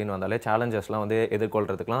டேரக்டர்ஸ் அப்படின்னு வந்தாலே சேலஞ்சஸ்லாம் வந்து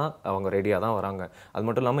எதிர்கொள்கிறதுக்குலாம் அவங்க ரெடியாக தான் வராங்க. அது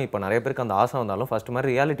மட்டும் இல்லாமல் இப்போ நிறைய பேருக்கு அந்த ஆசை வந்தாலும் ஃபர்ஸ்ட் மாதிரி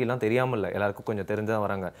ரியாலிட்டிலாம் தெரியாமல் இல்லை, எல்லாருக்கும் கொஞ்சம் தெரிஞ்சு தான்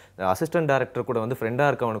வராங்க. அசிஸ்டன்ட் டேரக்டர் கூட வந்து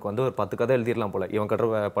ஃப்ரெண்டாக இருக்கவனுக்கு வந்து ஒரு 10 கதை எழுதிடலாம் போல, இவன்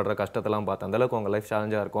படுற கஷ்டத்தெல்லாம் பார்த்து அந்தளவுக்கு உங்கள் லைஃப்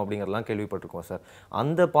சேலஞ்சாக இருக்கும் அப்படிங்கிறதெல்லாம் கேள்விப்பட்டிருக்கோம் சார்.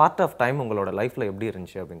 அந்த பார்ட் ஆஃப் டைம் உங்களோட லைஃப்பில் எப்படி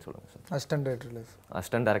இருந்துச்சு அப்படின்னு சொல்லுங்கள் sir. Assistant director life,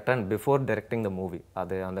 assistant director and before directing the movie,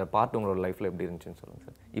 அது அந்த பார்ட் உங்களோட லைஃப்பில் எப்படி இருந்துச்சுன்னு சொல்லுங்கள்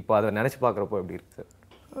சார். இப்போ அதை நினச்சி பார்க்குறப்போ எப்படி இருக்குது சார்?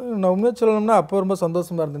 நான் உண்மையாக சொல்லணும்னா அப்போ ரொம்ப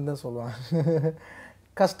சந்தோஷமாக இருந்துன்னு தான் சொல்லுவேன்.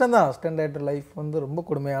 கஷ்டம்தான், அசிஸ்டன்ட் டைரக்டர் லைஃப் வந்து ரொம்ப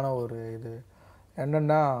கொடுமையான ஒரு இது.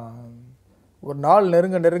 என்னென்னா ஒரு நாள்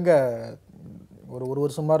நெருங்க ஒரு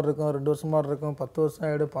வருஷம் மாதிரி இருக்கும், 2 வருஷம் மாதிரி இருக்கும், 10 வருஷம்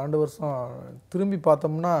ஆகிடும், 12 வருஷம். திரும்பி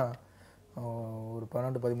பார்த்தோம்னா ஒரு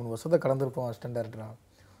 12-13 வருஷத்தை கடந்திருப்போம் அசிஸ்டன்ட் டைரக்டராக.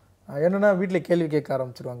 என்னென்னா வீட்டில் கேள்வி கேட்க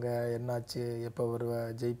ஆரம்பிச்சிருவாங்க, என்னாச்சு, எப்போ வருவ,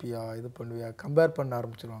 ஜெயிப்பியா, இது பண்ணுவியா, கம்பேர் பண்ண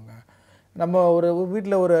ஆரம்பிச்சிருவாங்க. நம்ம ஒரு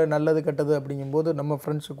வீட்டில் ஒரு நல்லது கெட்டது அப்படிங்கும்போது நம்ம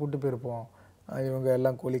ஃப்ரெண்ட்ஸை கூப்பிட்டு போயிருப்போம், இவங்க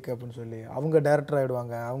எல்லாம் கோலிக்கு அப்படின்னு சொல்லி. அவங்க டேரக்டர்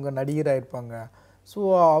ஆகிடுவாங்க, அவங்க நடிகர் ஆகிருப்பாங்க. ஸோ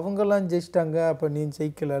அவங்கெல்லாம் ஜெயிச்சிட்டாங்க, அப்போ நீ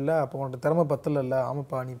ஜெயிக்கலைல்ல, அப்போ உன்கிட்ட திறமை பத்தலைல்ல,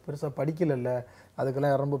 ஆமாப்பா நீ பெருசாக படிக்கலைல்ல,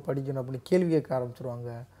 அதுக்கெல்லாம் ரொம்ப படிக்கணும் அப்படின்னு கேள்வி கேட்க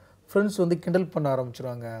ஆரம்பிச்சிருவாங்க. ஃப்ரெண்ட்ஸ் வந்து கிண்டல் பண்ண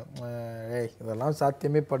ஆரம்பிச்சிருவாங்க, ஏய் இதெல்லாம்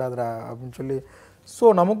சாத்தியமே படாதடா அப்படின்னு சொல்லி. ஸோ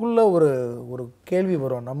நமக்குள்ளே ஒரு கேள்வி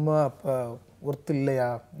வரும், நம்ம அப்போ ஒர்த்து இல்லையா,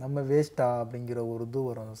 நம்ம வேஸ்ட்டா அப்படிங்கிற ஒரு இது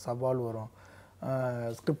வரும், சவால் வரும்.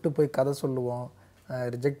 ஸ்கிரிப்டு போய் கதை சொல்லுவோம்,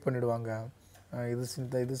 ரிஜெக்ட் பண்ணிவிடுவாங்க.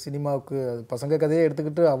 இது சினிமாவுக்கு பசங்க கதையை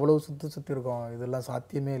எடுத்துக்கிட்டு அவ்வளோ சுற்றி இருக்கோம், இதெல்லாம்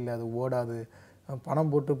சாத்தியமே இல்லை, அது ஓடாது,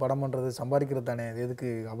 பணம் போட்டு படம் பண்ணுறது சம்பாதிக்கிறது தானே, இது எதுக்கு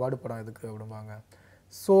அவார்டு படம் எதுக்கு அப்படிம்பாங்க.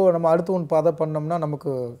 ஸோ நம்ம அடுத்து ஒன்று அதை பண்ணோம்னா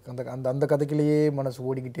நமக்கு அந்த கதைக்குள்ளேயே மனசு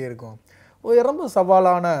ஓடிக்கிட்டே இருக்கும். ரொம்ப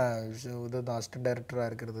சவாலான இதுதான் அசிஸ்டன்ட் டைரக்டராக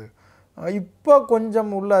இருக்கிறது. இப்போ கொஞ்சம்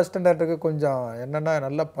உள்ள அசிஸ்டன்ட் டைரக்டருக்கு கொஞ்சம் என்னென்னா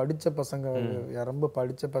நல்லா படித்த பசங்க, ரொம்ப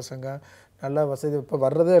படித்த பசங்க, நல்லா வசதி. இப்போ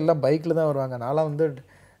வர்றதே எல்லாம் பைக்கில் தான் வருவாங்க. நான்லாம் வந்து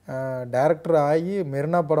டைரக்டர் ஆகி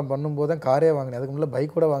மெரினா படம் பண்ணும்போது தான் காரே வாங்கினேன், அதுக்கு முன்னே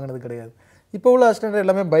பைக் கூட வாங்கினது கிடையாது. இப்போ உள்ள அசிஸ்டன்ட்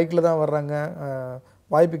எல்லாமே பைக்கில் தான் வர்றாங்க.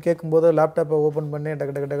 வாய்ப்பு கேட்கும்போது லேப்டாப்பை ஓப்பன் பண்ணி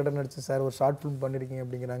டக்கு நடிச்சு, சார் ஒரு ஷார்ட் ஃபிலிம் பண்ணியிருக்கீங்க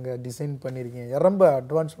அப்படிங்கிறாங்க, டிசைன் பண்ணியிருக்கீங்க, ரொம்ப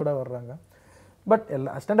அட்வான்ஸ்டாக வர்றாங்க. பட்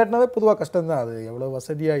எல்லா அசிஸ்டன்ட்னாவே பொதுவாக கஷ்டம்தான். அது எவ்வளோ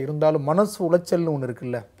வசதியாக இருந்தாலும் மனசு உளைச்சல்னு ஒன்று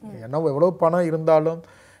இருக்குல்ல. ஏன்னா எவ்வளோ பணம் இருந்தாலும்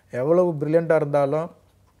எவ்வளோ ப்ரில்லியண்ட்டாக இருந்தாலும்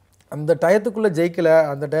அந்த டயத்துக்குள்ளே ஜெயிக்கலை,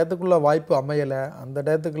 அந்த டயத்துக்குள்ளே வாய்ப்பு அமையலை, அந்த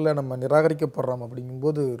டயத்துக்குள்ளே நம்ம நிராகரிக்கப்படுறோம்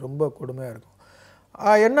அப்படிங்கும்போது ரொம்ப கொடுமையாக இருக்கும்.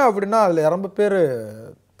 என்ன அப்படின்னா அதில் ரொம்ப பேர்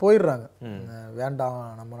போயிடுறாங்க, வேண்டாம்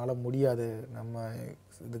நம்மளால் முடியாது, நம்ம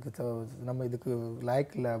இதுக்கு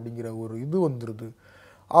லாய்க்கு இல்லை அப்படிங்கிற ஒரு இது வந்துடுது.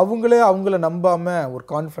 அவங்கள நம்பாமல் ஒரு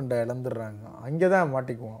கான்ஃபிடென்ட்டை இழந்துடுறாங்க. அங்கே தான்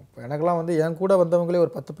மாட்டிக்குவோம். இப்போ எனக்கெல்லாம் வந்து என் கூட வந்தவங்களே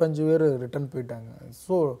ஒரு 10-15 பேர் ரிட்டர்ன் போயிட்டாங்க.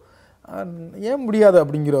 ஸோ ஏன் முடியாது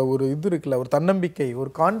அப்படிங்கிற ஒரு இது இருக்குல்ல, ஒரு தன்னம்பிக்கை, ஒரு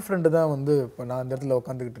கான்ஃபிடென்ட் தான் வந்து இப்போ நான் அந்த இடத்துல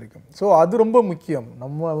உட்காந்துக்கிட்டு இருக்கேன். ஸோ அது ரொம்ப முக்கியம்,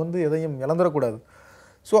 நம்ம வந்து எதையும் இழந்துடக்கூடாது.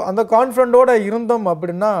 ஸோ அந்த கான்ஃபிடென்ட்டோடு இருந்தோம்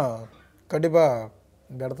அப்படின்னா கண்டிப்பாக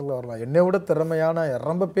இந்த இடத்துல வரலாம். என்னை விட திறமையான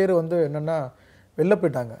ரொம்ப பேர் வந்து என்னென்னா வெளில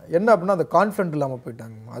போயிட்டாங்க. என்ன அப்படின்னா அந்த கான்ஃபிடென்ட் இல்லாமல்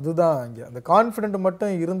போயிட்டாங்க. அதுதான் இங்கே அந்த கான்ஃபிடென்ட்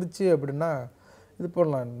மட்டும் இருந்துச்சு அப்படின்னா இது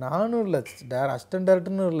பண்ணலாம். நானும் இல்லை அசிஸ்டன்ட்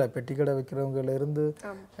டேரக்டர்னு இல்லை, பெட்டி கடை வைக்கிறவங்கலேருந்து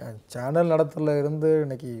சேனல் நடத்துறதுல இருந்து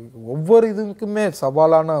இன்னைக்கு ஒவ்வொரு இதுக்குமே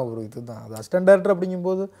சவாலான ஒரு இது தான் அது. அசிஸ்டன்ட் டேரக்டர்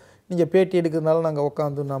அப்படிங்கும்போது நீங்கள் பேட்டி எடுக்கிறதுனால நாங்கள்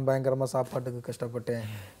உட்காந்து நான் பயங்கரமாக சாப்பாட்டுக்கு கஷ்டப்பட்டேன்,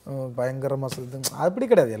 பயங்கரமாக அப்படி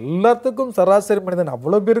கிடையாது. எல்லாத்துக்கும் சராசரி மனிதன்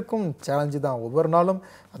அவ்வளோ பேருக்கும் சேலஞ்சு தான் ஒவ்வொரு நாளும்.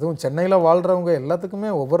 அதுவும் சென்னையில் வாழ்கிறவங்க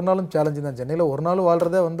எல்லாத்துக்குமே ஒவ்வொரு நாளும் சேலஞ்சு தான். சென்னையில் ஒரு நாள்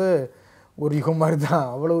வாழ்கிறதே வந்து ஒரு யுகம் மாதிரி தான்,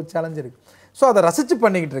 அவ்வளவு சேலஞ்சு இருக்குது. ஸோ அதை ரசித்து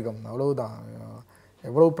பண்ணிக்கிட்டு இருக்கோம், அவ்வளவுதான்.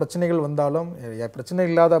 எவ்வளவு பிரச்சனைகள் வந்தாலும் பிரச்சனை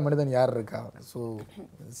இல்லாத மனிதன் யார் இருக்கா? ஸோ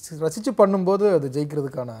ரசித்து பண்ணும்போது அது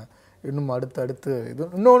ஜெயிக்கிறதுக்கான இன்னும் அடுத்து இது.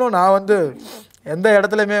 இன்னொன்று நான் வந்து எந்த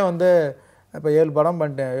இடத்துலையுமே வந்து இப்போ 7 படம்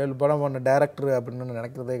பண்ணிட்டேன், 7 படம் பண்ண டேரக்டர் அப்படின்னு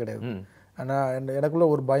நினைக்கிறதே கிடையாது. ஆனால் எனக்குள்ளே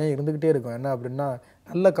ஒரு பயம் இருந்துக்கிட்டே இருக்கும். என்ன அப்படின்னா,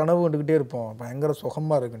 நல்ல கனவு கண்டுக்கிட்டே இருப்போம், பயங்கர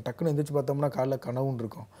சுகமாக இருக்கும். டக்குன்னு எந்திரிச்சு பார்த்தோம்னா காலைல கனவுன்னு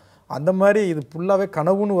இருக்கும். அந்த மாதிரி இது ஃபுல்லாகவே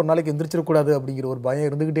கனவுன்னு ஒரு நாளைக்கு எந்திரிச்சிடக்கூடாது அப்படிங்கிற ஒரு பயம்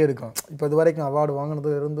இருந்துக்கிட்டே இருக்கும். இப்போ இது வரைக்கும் அவார்டு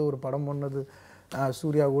வாங்கினது இருந்து ஒரு படம் பண்ணது,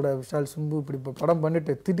 சூர்யா கூட விஷால் சிம்பு இப்படி இப்போ படம்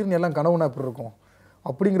பண்ணிட்டு திடீர்னு எல்லாம் கனவுனா எப்படி இருக்கும்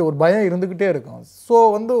அப்படிங்கிற ஒரு பயம் இருந்துக்கிட்டே இருக்கும். ஸோ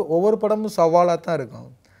வந்து ஒவ்வொரு படமும் சவாலாக தான் இருக்கும்.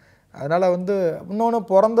 அதனால் வந்து இன்னொன்று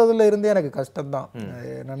பிறந்ததுல இருந்தே எனக்கு கஷ்டம்தான்.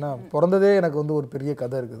 என்னென்னா பிறந்ததே எனக்கு வந்து ஒரு பெரிய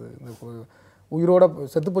கதை இருக்குது. இந்த உயிரோட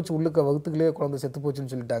செத்துப்போச்சு, உள்ளுக்க வகுத்துக்குள்ளேயே குழந்தை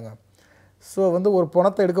செத்துப்போச்சுன்னு சொல்லிட்டாங்க. ஸோ வந்து ஒரு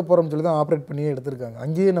பணத்தை எடுக்க போகிறோம்னு சொல்லி தான் ஆப்ரேட் பண்ணியே எடுத்திருக்காங்க.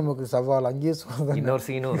 அங்கேயே நமக்கு சவால், அங்கேயே இன்னொரு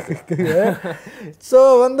சீனும். ஸோ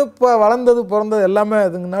வந்து இப்போ வளர்ந்தது பிறந்தது எல்லாமே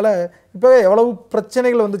அதுங்கனால இப்போவே எவ்வளவு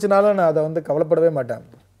பிரச்சனைகள் வந்துச்சுனாலும் நான் அதை வந்து கவலைப்படவே மாட்டேன்.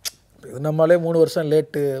 இது நம்மளே 3 வருஷம்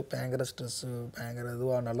லேட்டு, பயங்கர ஸ்ட்ரெஸ்ஸு, பயங்கர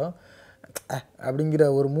இதுவானாலும் அப்படிங்கிற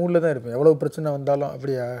ஒரு மூடில் தான் இருப்பேன். எவ்வளோ பிரச்சனை வந்தாலும்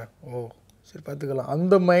அப்படியா, ஓ சரி பார்த்துக்கலாம்.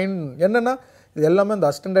 அந்த மைண்ட் என்னென்னா இது எல்லாமே இந்த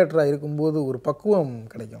அசிஸ்டன்ட் டைரக்டராக இருக்கும்போது ஒரு பக்குவம்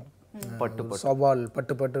கிடைக்கும். சவால்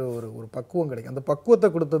பட்டு ஒரு பக்குவம் கிடைக்கும். அந்த பக்குவத்தை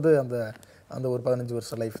கொடுத்தது அந்த ஒரு 15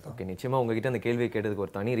 வருஷம் லைஃப் தான். ஓகே, நிச்சயமாக உங்ககிட்ட அந்த கேள்வியை கேட்டதுக்கு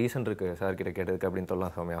ஒரு தனி ரீசன் இருக்குது சார் கிட்ட கேட்டதுக்கு அப்படின்னு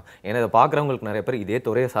சொல்லலாம் சௌமியா. ஏன்னா இதை பார்க்குறவங்களுக்கு நிறைய பேர் இதே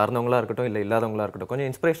துறையை சார்ந்தவங்களா இருக்கட்டும் இல்லை இல்லாதவங்களா இருக்கட்டும் கொஞ்சம்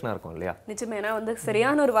இன்ஸ்பிரேஷனாக இருக்கும் இல்லையா? நிச்சயமா. ஏன்னா வந்து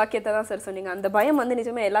சரியான ஒரு வாக்கியத்தை தான் சார் சொன்னீங்க. அந்த பயம் வந்து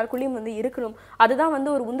நிஜமே எல்லாருக்குள்ளேயும் வந்து இருக்கணும். அதுதான்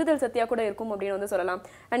வந்து ஒரு உந்துதல் சக்தியாக கூட இருக்கும் அப்படின்னு வந்து சொல்லலாம்.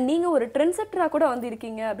 அண்ட் நீங்கள் ஒரு ட்ரெண்ட் செட்டராக கூட வந்து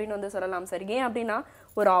இருக்கீங்க அப்படின்னு வந்து சொல்லலாம் சார். ஏன் அப்படின்னா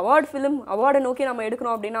ஒரு அவார்டை நோக்கி நம்ம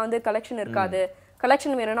எடுக்கணும் அப்படின்னா வந்து கலெக்ஷன் இருக்காது,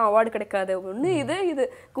 கலெக்ஷன் வேணும்னா அவார்டு கிடைக்காது. ஒன்று இது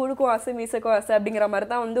குழுக்கும் ஆசை மீசக்கும் ஆசை அப்படிங்கிற மாதிரி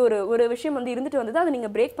தான் வந்து ஒரு விஷயம் வந்து இருந்துட்டு வந்தது. அதை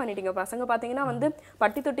நீங்கள் பிரேக் பண்ணிட்டீங்க. பசங்க பார்த்தீங்கன்னா வந்து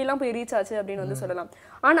பட்டி தொட்டிலாம் போய் ரீச் ஆச்சு அப்படின்னு வந்து சொல்லலாம்.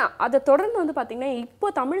 ஆனால் அதை தொடர்ந்து வந்து பார்த்தீங்கன்னா இப்போ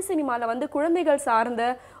தமிழ் சினிமாவில் வந்து குழந்தைகள் சார்ந்த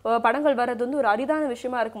படங்கள் வர்றது வந்து ஒரு அரிதான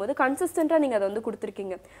விஷயமா இருக்கும்போது கன்சிஸ்டண்ட்டாக நீங்கள் அதை வந்து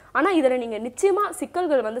கொடுத்துருக்கீங்க. ஆனால் இதில் நீங்கள் நிச்சயமாக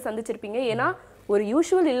சிக்கல்கள் வந்து சந்திச்சிருப்பீங்க. ஏன்னா ஒரு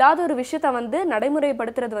யூஷுவல் இல்லாத ஒரு விஷயத்த வந்து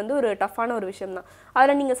நடைமுறைப்படுத்துறது வந்து ஒரு டஃப்பான ஒரு விஷயம் தான்.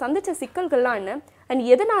 அதில் நீங்கள் சந்தித்த சிக்கல்கள்லாம் என்ன, அண்ட்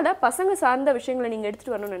எதனால் பசங்க சார்ந்த விஷயங்களை நீங்கள்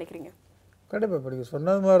எடுத்துகிட்டு வரணும்னு நினைக்கிறீங்க? கண்டிப்பாக படிக்க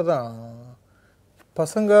சொன்னது மாதிரி தான்.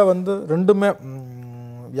 பசங்க வந்து ரெண்டுமே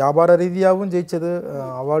வியாபார ரீதியாகவும் ஜெயிச்சது,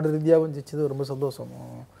 அவார்டு ரீதியாகவும் ஜெயிச்சது ரொம்ப சந்தோஷம்.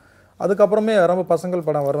 அதுக்கப்புறமே ரொம்ப பசங்கள்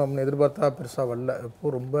படம் வரும் அப்படின்னு எதிர்பார்த்தா பெருசாக வரல.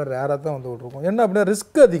 இப்போது ரொம்ப ரேராக தான் வந்து விட்ருக்கோம். என்ன அப்படின்னா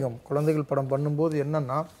ரிஸ்க் அதிகம். குழந்தைகள் படம் பண்ணும்போது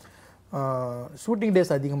என்னென்னா ஷூட்டிங்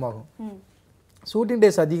டேஸ் அதிகமாகும். ஷூட்டிங்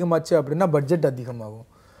டேஸ் அதிகமாச்சு அப்படின்னா பட்ஜெட் அதிகமாகும்.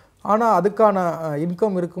 ஆனால் அதுக்கான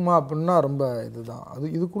இன்கம் இருக்குமா அப்படின்னா ரொம்ப இதுதான்.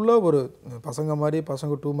 இதுக்குள்ளே ஒரு பசங்க மாதிரி,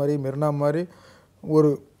 பசங்க 2 மாதிரி, மெரினா மாதிரி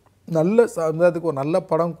ஒரு நல்ல சமுதாயத்துக்கு ஒரு நல்ல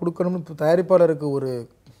படம் கொடுக்கணும்னு தயாரிப்பாளருக்கு ஒரு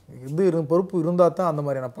பொறுப்பு இருந்தால் தான் அந்த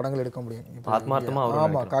மாதிரியான படங்கள் எடுக்க முடியும்.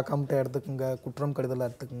 ஆமாம், காக்காமுட்டை எடுத்துக்குங்க, குற்றம் கடிதலாக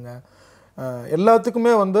எடுத்துக்குங்க,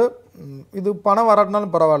 எல்லாத்துக்குமே வந்து இது பணம்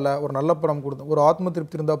வராட்டினாலும் பரவாயில்ல, ஒரு நல்ல படம் கொடுத்து ஒரு ஆத்ம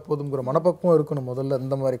திருப்தி இருந்தால் போதுங்கிற மனப்பக்குவம் இருக்கணும் முதல்ல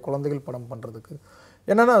இந்த மாதிரி குழந்தைகள் படம் பண்ணுறதுக்கு.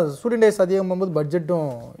 என்னென்னா ஷூட்டிங் டேஸ் அதிகமாகும்போது பட்ஜெட்டும்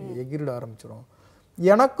எகிரிட ஆரம்பிச்சிடும்.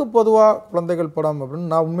 எனக்கு பொதுவாக குழந்தைகள் படம்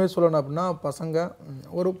அப்படின்னு நான் உண்மையை சொல்லணும் அப்படின்னா பசங்க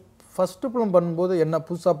ஒரு ஃபஸ்ட்டு படம் பண்ணும்போது என்ன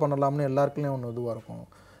புதுசாக பண்ணலாம்னு எல்லாருக்குலேயும் ஒன்று இதுவாக இருக்கும்.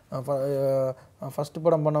 ஃபஸ்ட்டு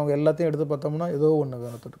படம் பண்ணவங்க எல்லாத்தையும் எடுத்து பார்த்தோம்னா ஏதோ ஒன்று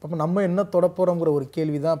வேணும் தொட்டு. அப்போ நம்ம என்ன தொட போகிறோங்கிற ஒரு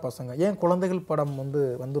கேள்வி தான் பசங்க. ஏன் குழந்தைகள் படம் வந்து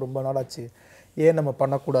ரொம்ப நாளாச்சு, ஏன் நம்ம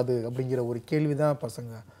பண்ணக்கூடாது அப்படிங்கிற ஒரு கேள்வி தான்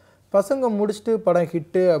பசங்க முடிச்சுட்டு படம்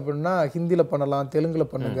ஹிட்டு அப்படின்னா ஹிந்தியில் பண்ணலாம்,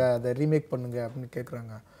 தெலுங்கில் பண்ணுங்கள், அதை ரீமேக் பண்ணுங்கள் அப்படின்னு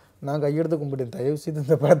கேட்குறாங்க. நான் கையெடுத்து கும்பிட்டேன், தயவு செய்து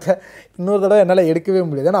இந்த படத்தை இன்னொரு தடவை என்னால் எடுக்கவே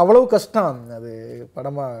முடியாது. ஏன்னா அவ்வளோ கஷ்டம் அது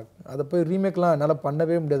படமாக. அதை போய் ரீமேக்லாம் என்னால்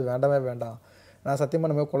பண்ணவே முடியாது, வேண்டாம். நான்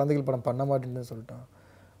சத்தியமாக நம்ம குழந்தைகள் படம் பண்ண மாட்டேன்னு சொல்லிட்டேன்.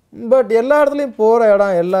 பட் எல்லா இடத்துலையும் போகிற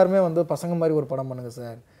இடம் எல்லாருமே வந்து பசங்க மாதிரி ஒரு படம் பண்ணுங்கள்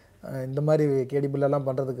சார், இந்த மாதிரி கேடிபிள்ளெல்லாம்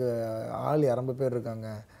பண்ணுறதுக்கு ஆள் 200 பேர் இருக்காங்க,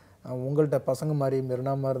 உங்கள்கிட்ட பசங்க மாதிரி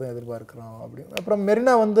மெரினா மாதிரி தான் எதிர்பார்க்குறோம் அப்படின்னு. அப்புறம்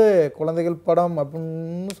மெரினா வந்து குழந்தைகள் படம்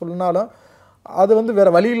அப்படின்னு சொன்னாலும் அது வந்து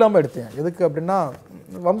வேறு வழி இல்லாமல் எடுத்தேன். எதுக்கு அப்படின்னா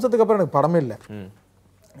வம்சத்துக்கு அப்புறம் எனக்கு படமே இல்லை,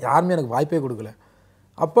 யாருமே எனக்கு வாய்ப்பே கொடுக்கல.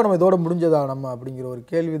 அப்போ நம்ம இதோட முடிஞ்சதா நம்ம அப்படிங்கிற ஒரு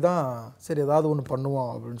கேள்வி தான். சரி ஏதாவது ஒன்று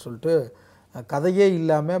பண்ணுவோம் அப்படின்னு சொல்லிட்டு கதையே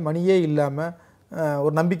இல்லாமல் மணியே இல்லாமல்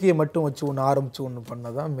ஒரு நம்பிக்கையை மட்டும் வச்சு ஒன்று ஆரம்பித்து ஒன்று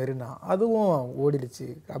பண்ணதான் மெரினா. அதுவும் ஓடிடுச்சு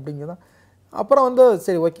அப்படிங்கிறதான். அப்புறம் வந்து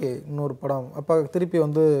சரி ஓகே இன்னொரு படம் அப்போ திருப்பி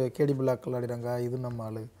வந்து கேடி பிளாக்கள் ஆடிறாங்க இது நம்ம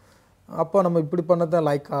ஆளு அப்போ நம்ம இப்படி பண்ணதான்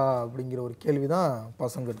லைக்கா அப்படிங்கிற ஒரு கேள்வி தான்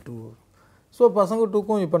பசங்க 2. ஸோ பசங்க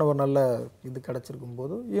 2க்கும் இப்போ நம்ம ஒரு நல்ல இது கிடச்சிருக்கும்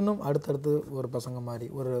போது இன்னும் அடுத்தடுத்து ஒரு பசங்க மாதிரி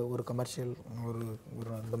ஒரு கமர்ஷியல் ஒரு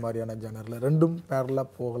அந்த மாதிரியான ஜேனரில் ரெண்டும் பேரலாக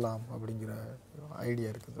போகலாம் அப்படிங்கிற ஐடியா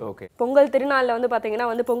இருக்குது. ஓகே, பொங்கல் திருநாளில் வந்து பார்த்தீங்கன்னா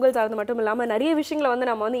வந்து பொங்கல் சார்ந்து மட்டும் இல்லாமல் நிறைய விஷயங்களை வந்து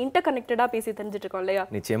நம்ம வந்து இன்டர் கனெக்டடாக பேசி தெரிஞ்சுட்டு இருக்கோம் இல்லையா?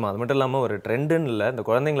 நிச்சயமா. அது மட்டும் இல்லாமல் ஒரு ட்ரெண்டுன்னு இல்லை, இந்த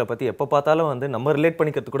குழந்தைங்களை பற்றி எப்போ பார்த்தாலும் வந்து நம்ம ரிலேட்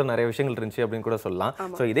பண்ணிக்கிறது கூட நிறைய விஷயங்கள் இருந்துச்சு அப்படின்னு கூட சொல்லலாம்.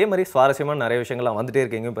 ஸோ இதே மாதிரி சுவாரஸ்யமான நிறைய விஷயங்கள்லாம் வந்துட்டே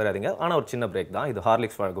இருக்கீங்க பெறாதீங்க. ஆனால் ஒரு சின்ன பிரேக் தான். இது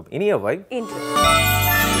ஹார்லிக்ஸ் வழங்கும் இனியவை இன்று.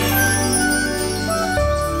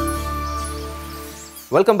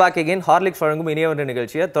 Welcome back again. ஹார்லிக்ஸ் வழங்கும் இனியவன்ற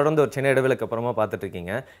நிகழ்ச்சியை தொடர்ந்து ஒரு சின்ன இடைவெளிக்கு அப்புறமா பார்த்துட்டு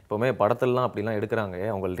இருக்கீங்க. இப்போவுமே படத்திலலாம் அப்படிலாம் எடுக்கிறாங்க,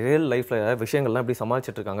 அவங்க ரியல் லைஃப்பில் விஷயங்கள்லாம் எப்படி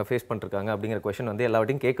சமாளிச்சுட்டு இருக்காங்க, ஃபேஸ் பண்ணிருக்காங்க அப்படிங்கிற கொஸ்டின் வந்து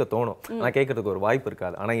எல்லாவற்றையும் கேட்க தோணும். ஆனால் கேட்கறதுக்கு ஒரு வாய்ப்பு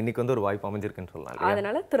இருக்காது. ஆனால் இன்னைக்கு வந்து ஒரு வாய்ப்பு அமைஞ்சிருக்குன்னு சொல்லலாம்.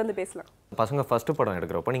 அதனால திறந்து பேசலாம். பசங்க ஃபர்ஸ்ட் படம்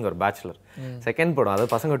எடுக்கிறப்போ நீங்கள் ஒரு பேச்சுலர், செகண்ட் படம்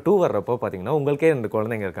அதாவது பசங்க 2 வர்றப்போ பார்த்தீங்கன்னா உங்களுக்கே 2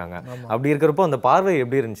 குழந்தைங்க இருக்காங்க. அப்படி இருக்கிறப்போ அந்த பார்வை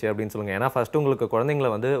எப்படி இருந்துச்சு அப்படின்னு சொல்லுங்க. ஏன்னா ஃபர்ஸ்ட் உங்களுக்கு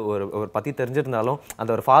குழந்தைங்களை வந்து ஒரு பற்றி தெரிஞ்சிருந்தாலும்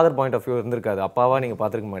அந்த ஒரு ஃபாதர் பாயிண்ட் ஆஃப் வியூ இருந்திருக்காது, அப்பாவா நீங்கள்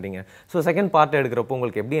பார்த்துருக்க மாட்டீங்க. ஸோ செகண்ட் பார்ட் எடுக்கிறப்போ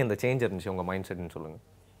உங்களுக்கு எப்படி அந்த சேஞ்ச் இருந்துச்சு உங்கள் மைண்ட் செட்னு சொல்லுங்கள்.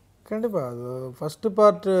 கண்டிப்பாக அது ஃபஸ்ட்டு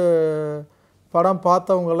பார்ட்டு படம்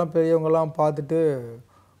பார்த்தவங்கெல்லாம் பெரியவங்கெல்லாம் பார்த்துட்டு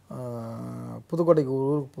புதுக்கோட்டைக்கு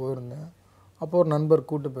ஊருக்கு போயிருந்தேன். அப்போ ஒரு நண்பர்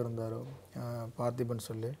கூப்பிட்டு போயிருந்தார் பார்த்திபன்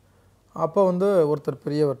சொல்லி. அப்போ வந்து ஒருத்தர்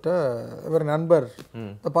பெரியவர்கிட்ட இவர் நண்பர்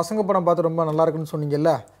இந்த பசங்க படம் பார்த்து ரொம்ப நல்லா இருக்குன்னு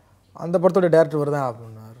சொன்னீங்கல்ல, அந்த படத்தோட டேரக்டர் வருதான்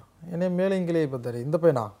அப்படின்னாரு. என்னை மேலே இங்கிலே பார்த்தாரு, இந்த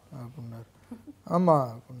பையனா அப்படின்னாரு. ஆமாம்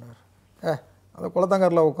அப்படின்னாரு. அந்த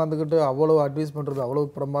குளத்தாங்கரில் உட்காந்துக்கிட்டு அவ்வளோ அட்வைஸ் பண்ணுறது அவ்வளோ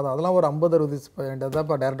பிரமாதம். அதெல்லாம் ஒரு 50-60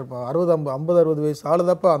 தான்ப்பா டேரக்டர் 50-60 வயசு ஆளு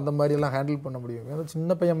தான்ப்பா அந்த மாதிரியெல்லாம் ஹேண்டில் பண்ண முடியும். ஏன்னா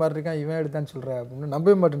சின்ன பையன் மாதிரி இருக்கான், இவன் எடுத்தான்னு சொல்கிறேன் அப்படின்னு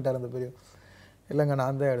நம்பவே மாட்டேன்ட்டார் அந்த பெரிய. இல்லைங்க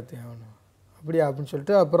நான் தான் எடுத்தேன் அவனு அப்படியா அப்படின்னு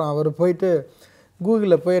சொல்லிட்டு அப்புறம் அவர் போயிட்டு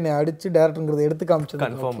கூகுளில் போய் என்னை அடித்து டேரக்டருங்கிறத எடுத்து காமிச்சது.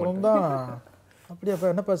 அப்புறம் தான்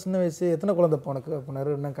அப்படியாப்பா என்னப்பா சின்ன வயசு எத்தனை குழந்தை போனக்கு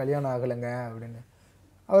அப்படின்னாரு. இன்னும் கல்யாணம் ஆகலைங்க அப்படின்னு.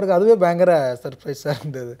 அவருக்கு அதுவே பயங்கர சர்ப்ரைஸாக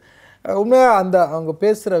இருந்தது. உண்மையாக அந்த அவங்க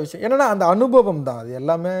பேசுகிற விஷயம் என்னென்னா அந்த அனுபவம் தான் அது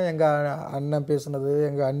எல்லாமே. எங்கள் அண்ணன் பேசுனது,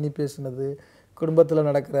 எங்கள் அண்ணி பேசுனது, குடும்பத்தில்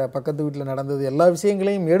நடக்கிற பக்கத்து வீட்டில் நடந்தது எல்லா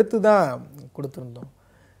விஷயங்களையும் எடுத்து தான் கொடுத்துருந்தோம்.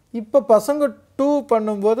 இப்போ பசங்க 2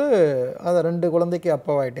 பண்ணும்போது அதை 2 குழந்தைக்கு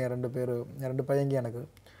அப்பாவாயிட்டேன். 2 பேர் 2 பையங்க எனக்கு.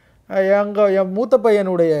 என் மூத்த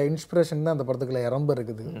பையனுடைய இன்ஸ்பிரேஷன் தான் அந்த படத்துக்குள்ள இறம்ப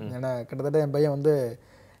இருக்குது. ஏன்னா கிட்டத்தட்ட என் பையன் வந்து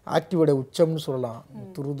ஆக்டிவோட உச்சம்னு சொல்லலாம்.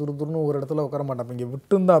 துருன்னு ஒரு இடத்துல உட்கார மாட்டான். இங்கே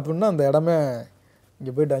விட்டுருந்தான் அப்படின்னா அந்த இடமே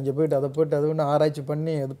இங்கே போய்ட்டு அங்கே போய்ட்டு அதை போய்ட்டு அது ஒன்று ஆராய்ச்சி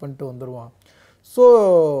பண்ணி இது பண்ணிட்டு வந்துடுவான். ஸோ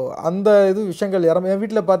அந்த இது விஷயங்கள் என்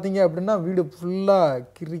வீட்டில் பார்த்தீங்க அப்படின்னா வீடு ஃபுல்லாக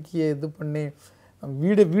கிறுக்கி இது பண்ணி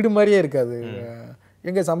வீடு மாதிரியே இருக்காது.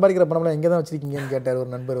 எங்கே சம்பாதிக்கிற பணம்லாம் எங்கே தான் வச்சுருக்கீங்கன்னு கேட்டார் ஒரு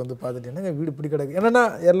நண்பர் வந்து பார்த்துட்டு. என்னங்க வீடு இப்படி கிடக்கு, என்னென்னா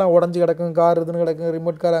எல்லாம் உடஞ்சி கிடக்கும், கார் இதுன்னு கிடக்கும்,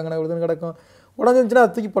 ரிமோட் கார் அங்கே இதுன்னு கிடக்கும். உடஞ்சிருந்துச்சுன்னா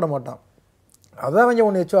அது தூக்கி போட மாட்டான், அதான் அவங்க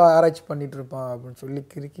ஒன்று வச்சு ஆராய்ச்சி பண்ணிகிட்டு இருப்பான் அப்படின்னு சொல்லி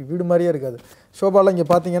கிறுக்கி வீடு மாதிரியே இருக்காது. ஷோபாலாம் இங்கே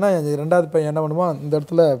பார்த்தீங்கன்னா 2வது பையன் என்ன பண்ணுவான், இந்த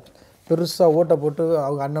இடத்துல பெருசாக ஓட்டை போட்டு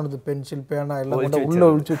அவங்க அண்ணனுக்கு பென்சில் பேனா எல்லாம் உள்ளே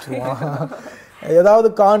ஒழிச்சு வச்சுருவான். ஏதாவது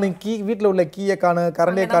வீட்டில் உள்ள கீயை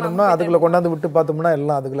கரண்டியை காணும்னா அதுக்குள்ளே கொண்டாந்து விட்டு பார்த்தோம்னா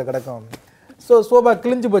எல்லாம் அதுக்குள்ளே கிடக்கும். ஸோ சோபா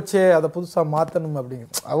கிழிஞ்சு போச்சு, அதை புதுசாக மாற்றணும் அப்படிங்க.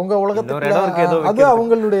 அவங்க உலகத்துக்கு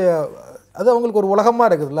அது அவங்களுக்கு ஒரு உலகமாக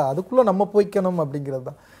இருக்குதுல்ல, அதுக்குள்ளே நம்ம போய்க்கணும் அப்படிங்கிறது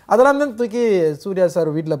தான். அதெல்லாம் தான் தூக்கி சூர்யா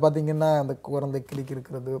சார் வீட்டில் பார்த்தீங்கன்னா அந்த குழந்தை கிளிக்கு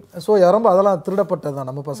இருக்கிறது. ஸோ அதெல்லாம் திருடப்பட்டது தான்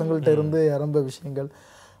நம்ம பசங்கள்கிட்ட இருந்து இறம்ப விஷயங்கள்.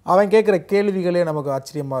 அவன் கேட்குற கேள்விகளே நமக்கு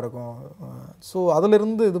ஆச்சரியமாக இருக்கும். ஸோ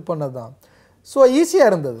அதிலிருந்து இது பண்ணது தான். ஸோ ஈஸியாக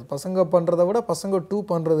இருந்தது பசங்க பண்ணுறத விட பசங்க 2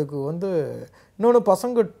 பண்ணுறதுக்கு வந்து. இன்னொன்று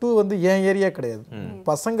பசங்க 2 வந்து என் ஏரியா கிடையாது.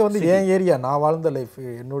 பசங்க வந்து என் ஏரியா, நான் வாழ்ந்த லைஃப்,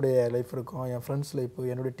 என்னுடைய லைஃப் இருக்கும், என் ஃப்ரெண்ட்ஸ் லைஃப்,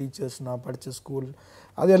 என்னுடைய டீச்சர்ஸ், நான் படித்த ஸ்கூல்,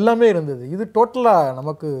 அது எல்லாமே இருந்தது. இது டோட்டலாக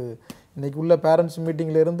நமக்கு இன்றைக்கி உள்ள பேரண்ட்ஸ்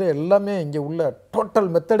மீட்டிங்லேருந்து எல்லாமே இங்கே உள்ள டோட்டல்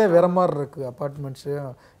மெத்தடே வேறு மாதிரி இருக்குது. அப்பார்ட்மெண்ட்ஸு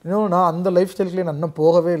இன்னும் நான் அந்த லைஃப் ஸ்டைலுக்குள்ளே நான் இன்னும்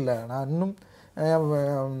போகவே இல்லை. நான் இன்னும்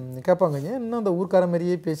கேட்பாங்க இன்னும் அந்த ஊர்க்கார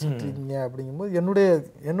மாதிரியே பேசிகிட்டு இருக்கீங்க அப்படிங்கும்போது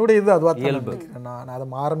என்னுடைய இது அதுவாக தான் நினைக்கிறேன். நான் அதை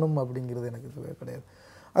மாறணும் அப்படிங்கிறது எனக்கு இது கிடையாது.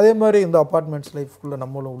 அதே மாதிரி இந்த அப்பார்ட்மெண்ட்ஸ் லைஃப்குள்ளே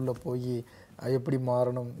நம்மளும் உள்ளே போய் எப்படி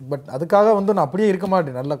மாறணும். பட் அதுக்காக வந்து நான் அப்படியே இருக்க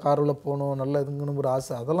மாட்டேன். நல்ல காரில் போகணும், நல்ல இதுங்கன்னு ஒரு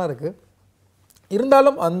ஆசை அதெல்லாம் இருக்குது.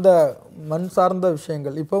 இருந்தாலும் அந்த மண் சார்ந்த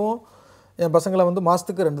விஷயங்கள் இப்போவும் என் பசங்களை வந்து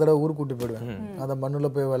மாதத்துக்கு 2 தடவை ஊருக்கு கூட்டி போயிடுவேன். அந்த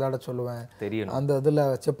மண்ணில் போய் விளையாட சொல்லுவேன். அந்த இதில்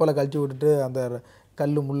செப்பலை கழட்டி விட்டுட்டு அந்த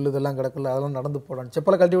கல் முள் இதெல்லாம் கிடக்கல அதெல்லாம் நடந்து போடான்,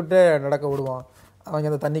 செப்பலை கழட்டி விட்டு நடக்க விடுவான். அவங்க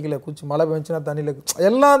அந்த தண்ணிக்குள்ளே குச்சி மழை பெஞ்சுன்னா தண்ணியில்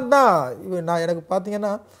எல்லாம் தான். நான் எனக்கு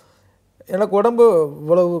பார்த்தீங்கன்னா எனக்கு உடம்பு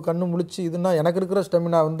இவ்வளவு கண்ணு முழிச்சு இதுன்னா எனக்கு இருக்கிற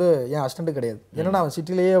ஸ்டெமினா வந்து என் அஸ்டண்ட்டு கிடையாது. ஏன்னா நான்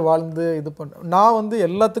சிட்டிலேயே வாழ்ந்து இது நான் வந்து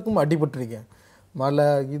எல்லாத்துக்கும் அடிபட்டிருக்கேன். மழை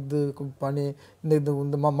இது பனி இந்த இது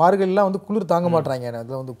இந்த மார்கழிலாம் வந்து குளிர் தாங்க மாட்டாங்க.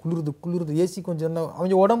 அதில் வந்து குளிருது ஏசி கொஞ்சம் என்ன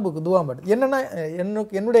அவங்க உடம்புக்கு இதுவாக மாட்டேன். என்னென்னா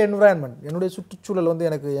என்னுடைய என்விரான்மெண்ட், என்னுடைய சுற்றுச்சூழல் வந்து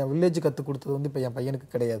எனக்கு என் வில்லேஜ் கற்றுக் கொடுத்தது வந்து இப்போ என் பையனுக்கு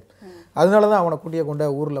கிடையாது. அதனால தான் அவனை கூட்டியை கொண்ட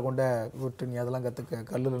ஊரில் கொண்ட விட்டு நீ அதெல்லாம் கற்றுக்க,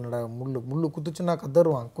 கல்லில் நட, முள் குத்துச்சுன்னா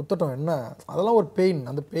கதறுவான், குத்தட்டும் என்ன, அதெல்லாம் ஒரு பெயின்,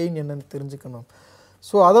 அந்த பெயின் என்னன்னு தெரிஞ்சுக்கணும்.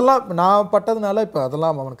 ஸோ அதெல்லாம் நான் பட்டதுனால இப்போ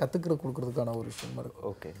அதெல்லாம் அவனை கொடுக்கறதுக்கான ஒரு விஷயமா இருக்குது.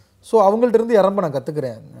 ஓகே. ஸோ அவங்கள்ட்ட இருந்து நான்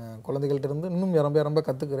கற்றுக்கிறேன், குழந்தைகள்ட்ட இருந்து இன்னும் ரொம்ப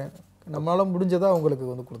கற்றுக்கிறேன். நம்மளால முடிஞ்சதா அவங்களுக்கு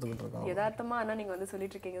வந்து கொடுத்துக்கிட்டு இருக்கோம். யதார்த்தமா ஆனால் நீங்கள் வந்து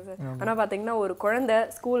சொல்லிட்டு இருக்கீங்க சார். ஆனால் பார்த்தீங்கன்னா ஒரு குழந்தை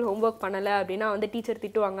ஸ்கூல் ஹோம்ஒர்க் பண்ணலை அப்படின்னா வந்து டீச்சர்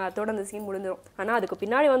திட்டுவாங்க, அதோட அந்த சீன் முடிஞ்சிடும். ஆனால் அதுக்கு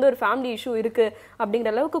பின்னாடி வந்து ஒரு ஃபேமிலி இஷ்யூ இருக்குது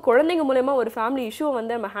அப்படிங்கிற அளவுக்கு குழந்தைங்க மூலமா ஒரு ஃபேமிலி இஷ்யூவை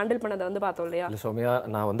வந்து நம்ம ஹேண்டில் பண்ணதை வந்து பார்த்தோம் இல்லையா? இல்லை சௌமியா,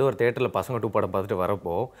 நான் வந்து ஒரு தேட்டரில் பசங்க 2 படம் பார்த்துட்டு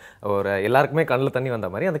வரப்போ ஒரு எல்லாருக்குமே கண்ணில் தண்ணி வந்த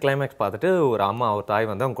மாதிரி அந்த கிளைமேக்ஸ் பார்த்துட்டு ஒரு அம்மா ஒரு தாய்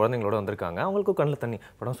வந்து அவங்க குழந்தைங்களோட வந்திருக்காங்க. அவங்களுக்கும் கண்ணில் தண்ணி,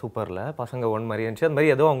 படம் சூப்பரில் பசங்க ஒன் மாதிரி இருந்துச்சு, அந்த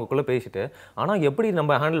மாதிரி ஏதோ அவங்களுக்குள்ளே பேசிட்டு, ஆனால் எப்படி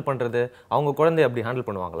நம்ம ஹேண்டில் பண்ணுறது, அவங்க குழந்தைய அப்படி ஹேண்டில்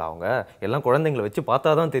பண்ணுவாங்களா, அவங்க எல்லாம் குழந்தைங்களை வச்சு பார்த்தா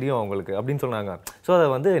தான் தெரியும் அவங்களுக்கு அப்படின்னு சொன்னாங்க. ஸோ அதை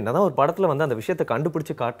வந்து என்னதான் ஒரு படத்தில் வந்து அந்த விஷயத்தை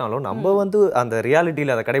கண்டுபிடிச்சு காட்டினாலும் நம்ம வந்து அந்த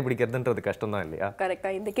ரியாலிட்டியில் அதை கடைபிடிக்கிறதுன்றது கஷ்டம் தான் இல்லையா?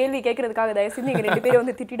 கரெக்டாக. இந்த கேள்வி கேட்கறதுக்காக தயவு செஞ்சு நீங்கள் 2 பேரும்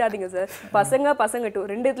வந்து திட்டிடாதீங்க சார். பசங்க 2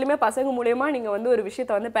 ரெண்டுத்துலையுமே பசங்க மூலயமா நீங்கள் வந்து ஒரு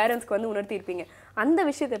விஷயத்தை வந்து பேரண்ட்ஸ்க்கு வந்து உணர்த்தியிருப்பீங்க. அந்த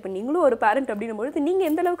விஷயத்தை இப்போ நீங்களும் ஒரு பேரண்ட் அப்படின்னும் பொழுது நீங்கள்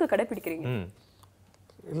எந்த அளவுக்கு கடைப்பிடிக்கிறீங்க?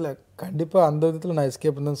 இல்லை கண்டிப்பாக அந்த விதத்தில் நான்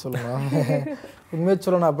எஸ்கேப் தான் சொல்லணும். உண்மையை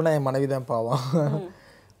சொல்லணும் அப்படின்னா என் மனைவி தான் பாவம்.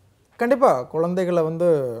 கண்டிப்பாக குழந்தைகளை வந்து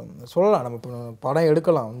சொல்லலாம், நம்ம இப்போ படம்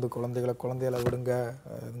எடுக்கலாம் வந்து குழந்தைகளை விடுங்க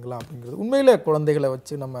இதுங்களாம் அப்படிங்கிறது. உண்மையிலே குழந்தைகளை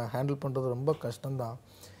வச்சு நம்ம ஹேண்டில் பண்ணுறது ரொம்ப கஷ்டம்தான்.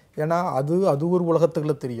 ஏன்னா அது ஒரு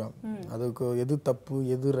உலகத்துக்குள்ள தெரியும், அதுக்கு எது தப்பு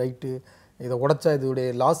எது ரைட்டு, இதை உடைச்சா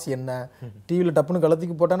இதோடைய லாஸ் என்ன, டிவியில் டப்புன்னு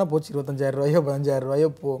கலத்திக்கு போட்டானா போச்சு 25,000 ரூபாயோ 15,000 ரூபாயோ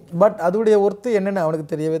போ. பட் அதோடைய ஒர்த்து என்னென்னு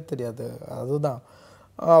அவனுக்கு தெரியவே தெரியாது. அதுதான்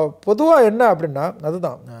பொதுவாக என்ன அப்படின்னா,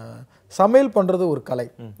 அதுதான் சமையல் பண்ணுறது ஒரு கலை.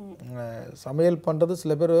 சமையல் பண்ணுறது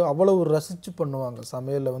சில பேர் அவ்வளோ ரசித்து பண்ணுவாங்க.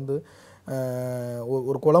 சமையலில் வந்து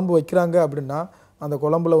ஒரு குழம்பு வைக்கிறாங்க அப்படின்னா அந்த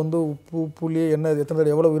குழம்புல வந்து உப்பு புளி என்ன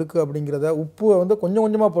எத்தனை எவ்வளோ இருக்குது அப்படிங்கிறத உப்புவை வந்து கொஞ்சம்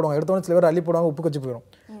கொஞ்சமாக போடுவாங்க. எடுத்தோடனே சில பேர் அள்ளி போடுவாங்க, உப்பு கச்சி போயிடும்.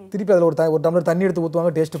 திருப்பி அதில் ஒரு டம்ளர் தண்ணி எடுத்து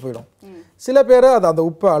ஊற்றுவாங்க, டேஸ்ட்டு போயிடும். சில பேர் அந்த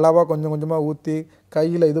உப்பை அளவாக கொஞ்சம் கொஞ்சமாக ஊற்றி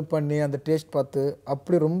கையில் இது பண்ணி அந்த டேஸ்ட் பார்த்து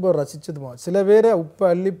அப்படி ரொம்ப ரசிச்சுதுவோம். சில பேர் உப்பை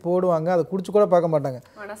அள்ளி போடுவாங்க, அதை குடிச்சு கூட பார்க்க மாட்டாங்க.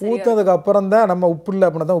 ஊற்றுனதுக்கு அப்புறம் தான் நம்ம உப்பு இல்லை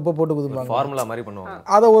அப்படின்னா தான் உப்பை போட்டு குதிப்பாங்க, ஃபார்முலா மாதிரி பண்ணுவாங்க.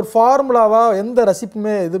 அதை ஒரு ஃபார்முலாவாக எந்த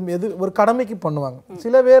ரசிப்புமே எது ஒரு கடமைக்கு பண்ணுவாங்க.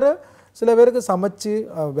 சில பேருக்கு சமைச்சு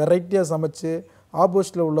வெரைட்டியாக சமைச்சு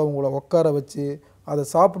ஆப்போசிட்டில் உள்ளவங்கள உட்கார வச்சு அதை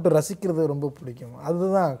சாப்பிட்டு ரசிக்கிறது ரொம்ப பிடிக்கும்.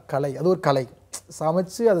 அதுதான் கலை, அது ஒரு கலை.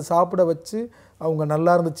 சமைச்சு அதை சாப்பிட வச்சு அவங்க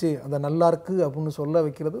நல்லா இருந்துச்சு, அந்த நல்லா இருக்குது அப்படின்னு சொல்ல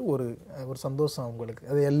வைக்கிறது ஒரு சந்தோஷம் அவங்களுக்கு.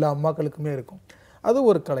 அது எல்லா அம்மாக்களுக்குமே இருக்கும். அது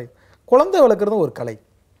ஒரு கலை. குழந்தை வளர்க்குறதும் ஒரு கலை.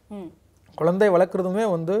 குழந்தை வளர்க்குறதுமே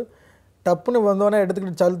வந்து டப்புன்னு வந்தோடனே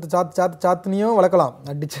எடுத்துக்கிட்டு சாத்துனியும் வளர்க்கலாம்,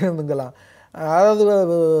 அடிச்சு இருந்துங்கலாம்.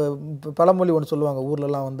 அதாவது பழமொழி ஒன்று சொல்லுவாங்க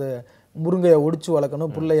ஊர்லலாம் வந்து, முருங்கையை ஒடிச்சு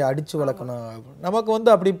வளர்க்கணும், பிள்ளையை அடித்து வளர்க்கணும். நமக்கு வந்து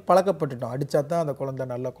அப்படி பழக்கப்பட்டுட்டோம், அடித்தா தான் அந்த குழந்தை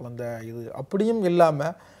நல்ல குழந்தை. இது அப்படியும்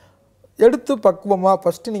இல்லாமல் எடுத்து பக்குவமாக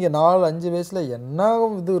ஃபஸ்ட்டு நீங்கள் 4-5 வயசில் என்ன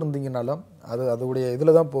இது இருந்தீங்கனாலும் அதோடைய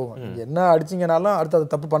இதில் தான் போகும். நீங்கள் என்ன அடிச்சிங்கனாலும் அடுத்து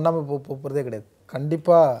அது தப்பு பண்ணாமல் போகிறதே கிடையாது.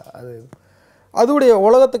 கண்டிப்பாக அதோடைய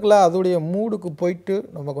உலகத்துக்குள்ள அதோடைய மூடுக்கு போயிட்டு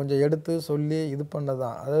நம்ம கொஞ்சம் எடுத்து சொல்லி இது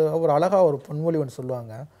பண்ணதான். அது ஒரு அழகாக ஒரு பொன்மொழி ஒன்று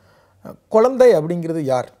சொல்லுவாங்க, குழந்தை அப்படிங்கிறது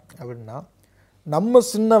யார் அப்படின்னா, நம்ம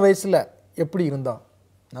சின்ன வயசில் எப்படி இருந்தோம்,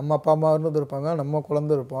 நம்ம அப்பா அம்மா இருந்திருப்பாங்க, நம்ம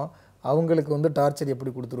குழந்தை இருப்போம், அவங்களுக்கு வந்து டார்ச்சர்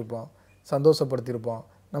எப்படி கொடுத்துருப்போம், சந்தோஷப்படுத்தியிருப்போம்,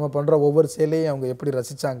 நம்ம பண்ணுற ஒவ்வொரு செயலையும் அவங்க எப்படி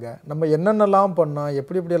ரசித்தாங்க, நம்ம என்னென்னலாம் பண்ணோம்,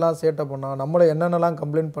 எப்படியெல்லாம் சேட்டை பண்ணோம், நம்மளை என்னென்னலாம்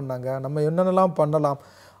கம்ப்ளைண்ட் பண்ணாங்க, நம்ம என்னென்னலாம் பண்ணலாம்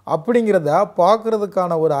அப்படிங்கிறத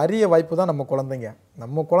பார்க்குறதுக்கான ஒரு அரிய வாய்ப்பு தான் நம்ம குழந்தைங்க.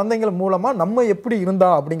 நம்ம குழந்தைங்கள் மூலமாக நம்ம எப்படி இருந்தா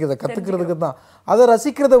அப்படிங்கிறத கற்றுக்கிறதுக்கு தான். அதை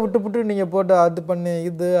ரசிக்கிறத விட்டு நீங்கள் போட்டு அது பண்ணி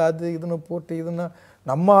இதுன்னு போட்டு இதுன்னு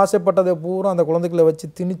நம்ம ஆசைப்பட்டதை பூரா அந்த குழந்தைகளை வச்சு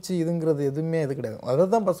திணிச்சு இதுங்கிறது எதுவுமே இது கிடையாது. அதை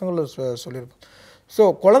தான் பசங்களை சொல்லியிருப்பேன். ஸோ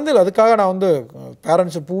குழந்தைகள் அதுக்காக நான் வந்து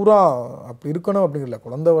பேரண்ட்ஸு பூரா அப்படி இருக்கணும் அப்படிங்கிறல,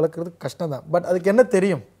 குழந்தை வளர்க்குறது கஷ்டம் தான். பட் அதுக்கு என்ன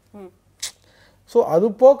தெரியும். ஸோ அது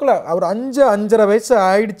போக்கில் ஒரு 5-5.5 வயசு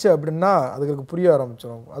ஆயிடுச்சு அப்படின்னா அதுங்களுக்கு புரிய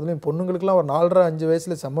ஆரம்பிச்சிடும். அதுலேயும் பொண்ணுங்களுக்குலாம் ஒரு 4.5-5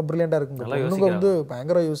 வயசில் செம்ம ப்ரில்லியண்டாக இருக்குங்க. பொண்ணுங்க வந்து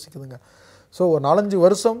பயங்கர யோசிக்குதுங்க. ஸோ ஒரு 4-5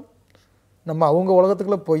 வருஷம் நம்ம அவங்க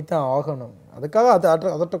உலகத்துக்குள்ளே போய் தான் ஆகணும். அதுக்காக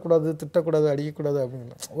அதட்டக்கூடாது, திட்டக்கூடாது, அடிக்கக்கூடாது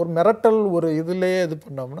அப்படிங்கிற ஒரு மிரட்டல் ஒரு இதுலேயே இது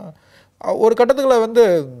பண்ணோம்னா ஒரு கட்டத்துக்குள்ள வந்து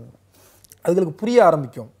அதுங்களுக்கு புரிய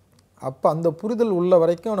ஆரம்பிக்கும். அப்போ அந்த புரிதல் உள்ள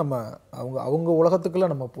வரைக்கும் நம்ம அவங்க உலகத்துக்குள்ளே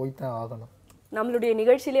நம்ம போய் தான் ஆகணும். நம்மளுடைய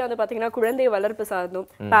நிகழ்ச்சியிலே வந்து பார்த்தீங்கன்னா குழந்தை வளர்ப்பு சார்ந்தும்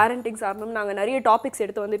பேரண்டிங் சார்ந்தும் நாங்கள் நிறைய டாபிக்ஸ்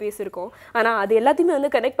எடுத்து வந்து பேசியிருக்கோம். ஆனால் அது எல்லாத்தையுமே வந்து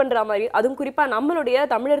கனெக்ட் பண்ணுற மாதிரி, அதுவும் குறிப்பாக நம்மளுடைய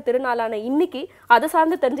தமிழர் திருநாளான இன்னைக்கு அதை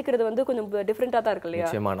சார்ந்து தெரிஞ்சுக்கிறது வந்து கொஞ்சம் டிஃப்ரெண்ட்டாக தான் இருக்கு இல்லையா?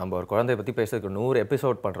 நிச்சயமா நம்ம ஒரு குழந்தைய பற்றி பேசுறதுக்கு 100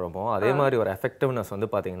 எபிசோட் பண்ணுறோமோ அதே மாதிரி ஒரு எஃபெக்டிவ்னஸ் வந்து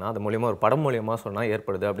பார்த்தீங்கன்னா அது மூலியமாக ஒரு படம் மூலியமாக சொன்னால்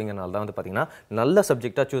ஏற்படுது. அப்படிங்கிறனால தான் வந்து பார்த்தீங்கன்னா நல்ல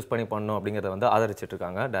சப்ஜெக்டாக சூஸ் பண்ணி பண்ணணும் அப்படிங்கிறத வந்து ஆதரிச்சிட்டு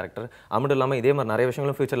இருக்காங்க டேரக்டர். அது மட்டும் இல்லாமல் இதே மாதிரி நிறைய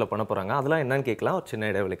விஷயங்களும் ஃபியூச்சரில் பண்ண போகிறாங்க. அதெல்லாம் என்னன்னு கேட்கலாம் ஒரு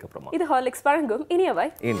சின்ன இடைவெளிக்கு அப்புறமா. இது ஹார்லிக்ஸ் வழங்கும் இனியவை.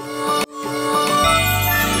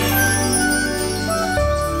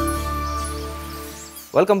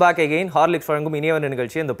 Welcome back again. ஹார்லிக்ஸ் வழங்கும் இனியவன்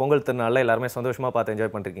நிகழ்ச்சி இந்த பொங்கல் திருநாளில் எல்லாருமே சந்தோஷமாக பார்த்து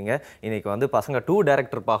என்ஜாய் பண்ணிருக்கீங்க. இன்னைக்கு வந்து பசங்க 2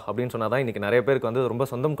 டேரக்டர்ப்பா அப்படின்னு சொன்னால் தான் இன்னைக்கு நிறைய பேருக்கு வந்து ரொம்ப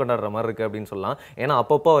சொந்தம் கொண்டாடுற மாதிரி இருக்குது அப்படின்னு சொல்லலாம். ஏன்னா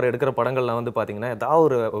அப்பப்போ அவர் எடுக்கிற படங்கள்லாம் வந்து பார்த்தீங்கன்னா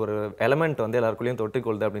ஏதாவது ஒரு எலமெண்ட் வந்து எல்லாருக்குள்ளேயும்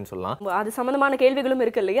தொட்டிக்கொள்ளுது அப்படின்னு சொல்லலாம். அது சம்பந்தமான கேள்விகளும்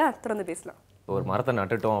இருக்கு இல்லையா? திறந்து பேசலாம். ஒரு மரத்தை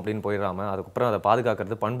நட்டுட்டோம் அப்படின்னு போயிடாமல் அதுக்கப்புறம் அதை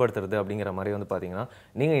பாதுகாக்கிறது பண்படுத்துறது அப்படிங்கிற மாதிரி வந்து பார்த்தீங்கன்னா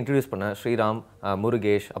நீங்கள் இன்ட்ரடியூஸ் பண்ண ஸ்ரீராம்,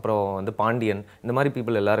 முருகேஷ், அப்புறம் வந்து பாண்டியன், இந்த மாதிரி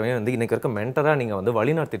பீப்புள் எல்லாருமே வந்து இன்னைக்கு இருக்க மென்டராக நீங்கள் வந்து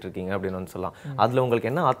வழி நடத்திட்டு இருக்கீங்க அப்படின்னு வந்து சொல்லலாம். அதில் உங்களுக்கு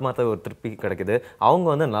என்ன ஆத்மார்த்த ஒரு திருப்தி கிடைக்குது? அவங்க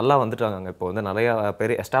வந்து நல்லா வந்துட்டாங்க. இப்போ வந்து நிறைய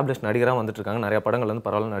பேர் எஸ்டாப்ளிஷ் நடிகராக வந்துட்டு இருக்காங்க. நிறைய படங்கள் வந்து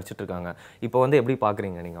பரவாயில்ல நடிச்சிட்டு இருக்காங்க. இப்போ வந்து எப்படி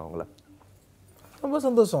பார்க்குறீங்க நீங்கள் அவங்கள? ரொம்ப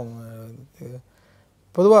சந்தோஷம்.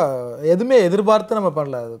 பொதுவாக எதுவுமே எதிர்பார்த்து நம்ம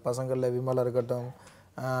பண்ணல. அது பசங்களில் விமலா இருக்கட்டும்,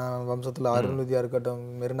 வம்சத்தில் அருள்நிதியாக இருக்கட்டும்,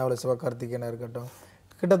 மெரினாவில் சிவகார்த்திகேயனாக இருக்கட்டும்,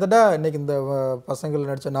 கிட்டத்தட்ட இன்றைக்கி இந்த பசங்கள்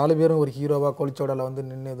நடித்த 4 பேரும் ஒரு ஹீரோவாக கோழிச்சோடாவில் வந்து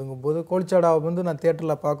நின்று இதுங்கும்போது, கோழிச்சோடாவை வந்து நான்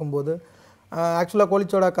தியேட்டரில் பார்க்கும்போது ஆக்சுவலாக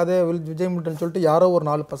கோழிச்சோடா கதையை விஜய் முட்டன் சொல்லிட்டு யாரோ ஒரு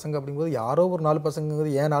 4 பசங்க அப்படிங்கும்போது, யாரோ ஒரு 4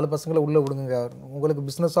 பசங்கிறது ஏன் 4 பசங்களை உள்ளே விடுங்க, உங்களுக்கு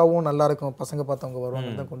பிஸ்னஸாகவும் நல்லாயிருக்கும், பசங்க பார்த்தவங்க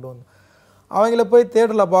வருவாங்க தான் கொண்டு வந்து அவங்கள போய்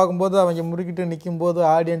தேட்டரில் பார்க்கும்போது அவங்க முறுக்கிட்டு நிற்கும்போது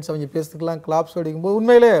ஆடியன்ஸ் அவங்க பேசுறதுக்கெலாம் கிளாப்ஸ் அடிக்கும்போது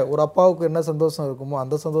உண்மையிலே ஒரு அப்பாவுக்கு என்ன சந்தோஷம் இருக்குமோ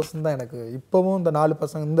அந்த சந்தோஷம் தான் எனக்கு. இப்போவும் இந்த 4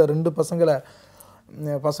 பசங்க, இந்த 2 பசங்களை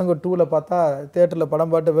பசங்க 2ல் பார்த்தா தேட்டரில்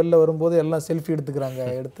படம் பாட்டு வெளில வரும்போது எல்லாம் செல்ஃபி எடுத்துக்கிறாங்க.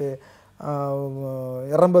 எடுத்து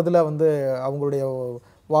இறம்பதில் வந்து அவங்களுடைய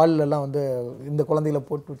வால்லெல்லாம் வந்து இந்த குழந்தைகளை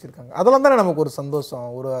போட்டு வச்சுருக்காங்க. அதெல்லாம் தானே நமக்கு ஒரு சந்தோஷம்.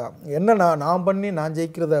 ஒரு என்ன நான் பண்ணி நான்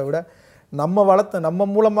ஜெயிக்கிறத விட நம்ம வளர்த்த நம்ம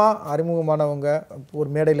மூலமாக அறிமுகமானவங்க ஒரு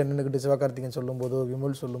மேடையில் நின்றுக்கிட்டு சிவகார்த்திகேயன் சொல்லும்போதோ,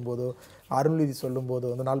 விமல் சொல்லும்போதோ, அருள்நிதி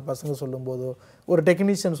சொல்லும்போதோ, அந்த 4 பசங்க சொல்லும்போதோ, ஒரு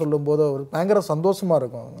டெக்னீஷியன் சொல்லும்போதோ ஒரு பயங்கர சந்தோஷமாக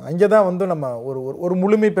இருக்கும். அங்கே தான் வந்து நம்ம ஒரு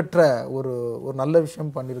முழுமை பெற்ற ஒரு நல்ல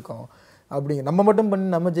விஷயம் பண்ணியிருக்கோம். அப்படிங்க நம்ம மட்டும் பண்ணி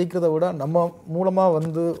நம்ம ஜெயிக்கிறத விட நம்ம மூலமாக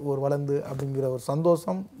வந்து ஒரு வளர்ந்து அப்படிங்கிற ஒரு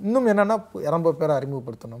சந்தோஷம். இன்னும் என்னென்னா 200 பேரை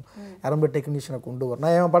அறிமுகப்படுத்தணும், 200 டெக்னீஷியனை கொண்டு வரணும்.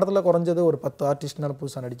 நான் என் படத்தில் குறைஞ்சது ஒரு 10 ஆர்டிஸ்ட்னால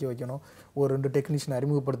புதுசாக நடிக்க வைக்கணும், ஒரு 2 டெக்னீஷியனை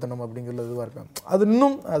அறிமுகப்படுத்தணும் அப்படிங்கிறது இதுவாக இருப்பேன். அது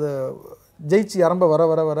இன்னும் அதை ஜெயிச்சு 200 வர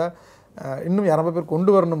வர வர இன்னும் 200 பேர்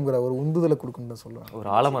கொண்டு வரணுங்கிற ஒரு உந்துதலை கொடுக்கணும்னு சொல்லுவேன். ஒரு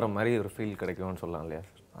ஆலமரம் மாதிரி ஒரு ஃபீல் கிடைக்கும்னு சொல்லலாம் இல்லையா?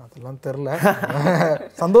 அதெல்லாம் தெரில,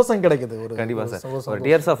 சந்தோஷம் கிடைக்குது. ஒரு கண்டிப்பாக சார், ஒரு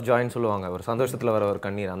டியர்ஸ் ஆஃப் ஜாய்ன்னு சொல்லுவாங்க, ஒரு சந்தோஷத்தில் வர ஒரு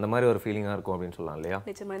கண்ணீர், அந்த மாதிரி ஒரு ஃபீலிங்காக இருக்கும் அப்படின்னு சொல்லலாம் இல்லையா?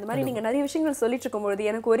 நிச்சயமா. இந்த மாதிரி நீங்கள் நிறைய விஷயங்கள் சொல்லிட்டு இருக்கும்பொழுது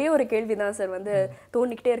எனக்கு ஒரே ஒரு கேள்வி தான் சார் வந்து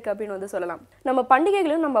தோண்டிக்கிட்டே இருக்கு அப்படின்னு வந்து சொல்லலாம். நம்ம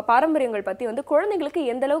பண்டிகைகளும் நம்ம பாரம்பரியங்கள் பற்றி வந்து குழந்தைங்களுக்கு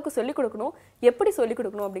எந்த அளவுக்கு சொல்லிக் கொடுக்கணும், எப்படி சொல்லிக்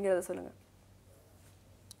கொடுக்கணும் அப்படிங்கிறத சொல்லுங்கள்.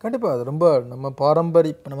 கண்டிப்பாக அது ரொம்ப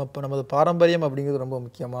நமது பாரம்பரியம் அப்படிங்கிறது ரொம்ப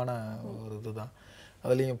முக்கியமான ஒரு இதுதான்.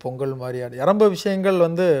 அதுலேயும் பொங்கல் மாதிரி ரொம்ப விஷயங்கள்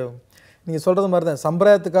வந்து நீங்கள் சொல்கிறது மாதிரி தான்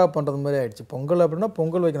சம்பிரதாயத்துக்காக பண்ணுறது மாதிரி ஆயிடுச்சு. பொங்கல் அப்படின்னா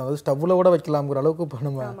பொங்கல் வைக்கணும், அது ஸ்டவ்வில் கூட வைக்கலாம்ங்கிற அளவுக்கு இப்போ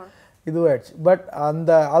நம்ம இதுவாகிடுச்சு. பட்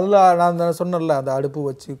அதில் நான் சொன்னேன்ல, அந்த அடுப்பு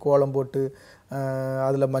வச்சு கோலம் போட்டு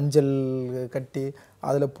அதில் மஞ்சள் கட்டி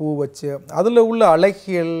அதில் பூ வச்சு அதில் உள்ள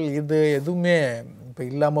அழகியல் இது எதுவுமே இப்போ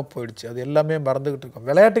இல்லாமல் போயிடுச்சு. அது எல்லாமே மறந்துக்கிட்டு இருக்கோம்.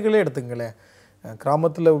 விளையாட்டுகளே எடுத்துங்களேன்,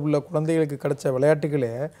 கிராமத்தில் உள்ள குழந்தைகளுக்கு கிடைச்ச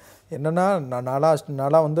விளையாட்டுகளே என்னென்னா,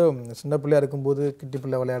 நான்லாம் வந்து சின்ன பிள்ளையாக இருக்கும்போது கிட்டி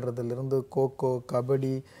பிள்ளை விளையாடுறதுலேருந்து கோகோ,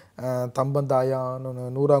 கபடி, தம்பந்தாயம்,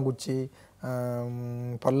 நூறாங்குச்சி,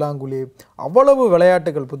 பல்லாங்குழி, அவ்வளவு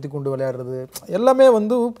விளையாட்டுகள், புத்தி கொண்டு விளையாடுறது எல்லாமே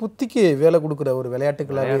வந்து புத்திக்கு வேலை கொடுக்குற ஒரு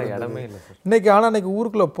விளையாட்டுகளாக இருந்தது. இன்றைக்கி ஆனால் இன்றைக்கி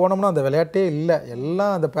ஊருக்குள்ளே போனோம்னா அந்த விளையாட்டே இல்லை.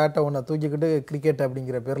 எல்லாம் அந்த பேட்டை ஒன்றை தூக்கிக்கிட்டு கிரிக்கெட்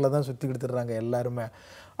அப்படிங்கிற பேரில் தான் சுற்றி கொடுத்துட்றாங்க எல்லாருமே.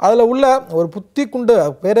 அதில் உள்ள ஒரு புத்தி குண்டு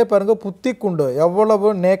பேரே பாருங்கள், புத்தி குண்டு எவ்வளவு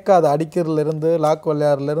நேக்கா அதை அடிக்கிறதுலேருந்து லாக்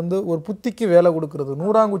விளையாடுறதுலேருந்து ஒரு புத்திக்கு வேலை கொடுக்குறது.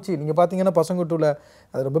 நூறாங்குச்சி நீங்கள் பார்த்தீங்கன்னா பசங்க டூவில்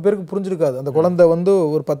அது ரொம்ப பேருக்கு புரிஞ்சிருக்காது. அந்த குழந்தை வந்து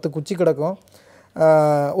ஒரு 10 குச்சி கிடக்கும்,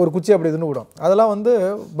 ஒரு குச்சி அப்படி இதுன்னு விடும். அதெல்லாம் வந்து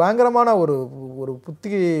பயங்கரமான ஒரு புத்தி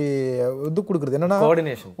இது கொடுக்குறது. என்னென்னா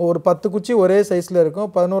ஒரு 10 குச்சி ஒரே சைஸில் இருக்கும்,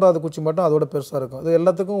 11ஆவது குச்சி மட்டும் அதோட பெருசாக இருக்கும். இது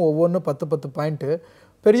எல்லாத்துக்கும் ஒவ்வொன்றும் 10 பாயிண்ட்டு,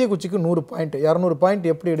 பெரிய குச்சிக்கு 100 பாயிண்ட், 200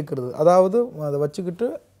 பாயிண்ட் எப்படி எடுக்கிறது, அதாவது அதை வச்சுக்கிட்டு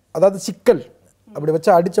அதாவது சிக்கல் அப்படி வச்சு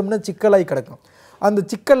அடித்தோம்னா சிக்கலாகி கிடக்கும். அந்த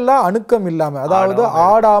சிக்கல்லாம் அணுக்கம் இல்லாமல், அதாவது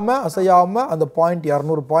ஆடாமல் அசையாமல் அந்த பாயிண்ட்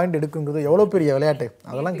 200 பாயிண்ட் எடுக்குங்கிறது எவ்வளோ பெரிய விளையாட்டு.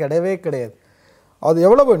 அதெல்லாம் கிடையவே கிடையாது. அது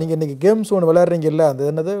எவ்வளவு நீங்கள் இன்றைக்கி கேம்ஸ் ஒன்று விளையாடுறீங்கல்ல, அது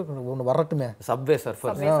என்னது ஒன்று வரட்டுமே, சப்வே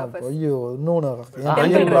சர்ஃபர். ஐயோ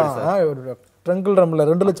இன்னொன்று ட்ரங்கிள் ரம்மில்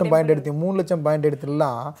 2 லட்சம் பாயிண்ட் எடுத்து 3 லட்சம் பாயிண்ட்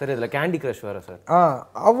எடுத்துலாம். சார் இதில் கேண்டி கிரஷ் வேறு சார்.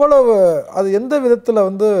 அவ்வளவு அது எந்த விதத்தில்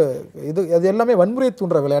வந்து அது எல்லாமே வன்முறையை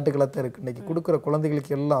தூண்டுற விளையாட்டுகளாக தான் இருக்குது. இன்றைக்கி கொடுக்குற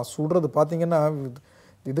குழந்தைகளுக்கு எல்லாம் சுடுறது பார்த்தீங்கன்னா,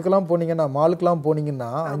 இதுக்கெல்லாம் போனீங்கன்னா மாலுக்கெல்லாம் போனீங்கன்னா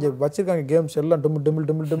அங்கே வச்சுருக்காங்க கேம்ஸ் எல்லாம் டிமில் டிமில்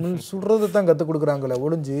டிமில் டிமில் சுடுறது தான் கற்றுக் கொடுக்குறாங்களே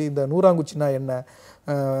ஒழிஞ்சு இந்த நூறாங்குச்சினா என்ன,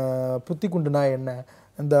 புத்தி குண்டுனா என்ன,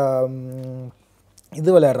 இந்த இது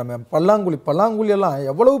விளையாடுறமே பல்லாங்குழி எல்லாம்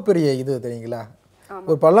எவ்வளவு பெரிய இது தெரியுங்களா?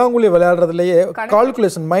 ஒரு பல்லாங்குழி விளையாடுறதுலையே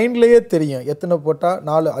கால்குலேஷன் மைண்ட்லேயே தெரியும் எத்தனை போட்டால்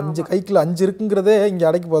 4 5 கைக்குள்ள 5 இருக்குங்கிறதே இங்கே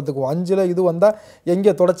அடக்கி பார்த்துக்குவோம். 5ல் இது வந்தால்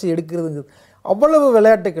எங்கே தொடச்சி எடுக்கிறதுங்க. அவ்வளவு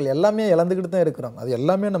விளையாட்டுகள் எல்லாமே இழந்துக்கிட்டு தான் இருக்கிறோம். அது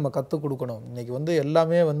எல்லாமே நம்ம கற்றுக் கொடுக்கணும். இன்றைக்கி வந்து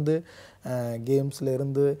எல்லாமே வந்து கேம்ஸில்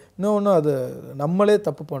இருந்து இன்னொன்று அது நம்மளே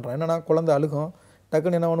தப்பு பண்ணுறோம். என்னென்னா குழந்தை அழுகும்,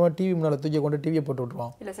 டக்குன்னு என்ன பண்ணுவோம், டிவி முன்னால் தூக்கி கொண்டு டிவியை போட்டு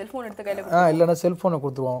விட்ருவோம். இல்லை செல்ஃபோன் எடுத்து கையில் இல்லைன்னா செல்ஃபோனை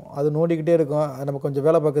கொடுத்துருவோம். அது நோண்டிக்கிட்டே இருக்கும். அது நம்ம கொஞ்சம்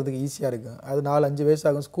வேலை பார்க்கறதுக்கு ஈஸியாக இருக்கும். அது 4-5 வயசு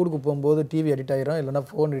ஆகும். ஸ்கூலுக்கு போகும்போது டிவி அடிக்ட் ஆகிரும், இல்லைனா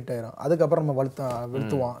ஃபோன் அடிக்ட் ஆகிரும். அதுக்கப்புறம் நம்ம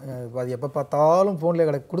வெளுத்துவோம். அது எப்போ பார்த்தாலும்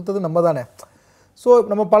ஃபோன்லேயே கொடுத்தது நம்ம தானே. ஸோ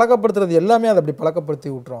நம்ம பழக்கப்படுத்துறது எல்லாமே அதை அப்படி பழக்கப்படுத்தி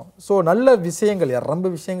விட்றோம். ஸோ நல்ல விஷயங்கள் ரொம்ப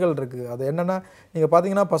விஷயங்கள் இருக்குது. அது என்னென்னா நீங்கள்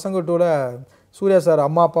பார்த்தீங்கன்னா பசங்க டூவில் சூர்யா சார்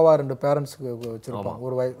அம்மா அப்பாவாக 2 பேரண்ட்ஸுக்கு வச்சுருப்போம்.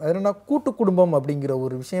 ஒரு வயசு அது என்னென்னா கூட்டு குடும்பம் அப்படிங்கிற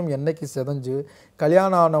ஒரு விஷயம் என்னைக்கு செதஞ்சு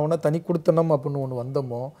கல்யாணம் ஆனவுடனே தனி கொடுத்தனம் அப்படின்னு ஒன்று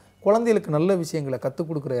வந்தோமோ குழந்தைகளுக்கு நல்ல விஷயங்களை கற்றுக்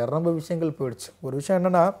கொடுக்குற ரொம்ப விஷயங்கள் போயிடுச்சு. ஒரு விஷயம்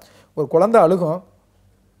என்னென்னா ஒரு குழந்தை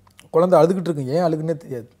அழுதுகிட்டு இருக்கு, ஏன் அழுகுன்னே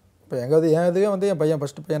தெரியாது. இப்போ இதுவே வந்து என் பையன்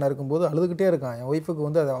ஃபஸ்ட்டு பையனாக இருக்கும்போது அழுதுகிட்டே இருக்கான். என் ஒய்ஃபுக்கு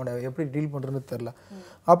வந்து அதை அவனை எப்படி டீல் பண்ணுறதுன்னு தெரில.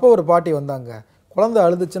 அப்போ ஒரு பாட்டி வந்தாங்க, குழந்தை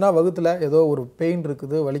அழுதுச்சுன்னா வகுத்தில் ஏதோ ஒரு பெயின்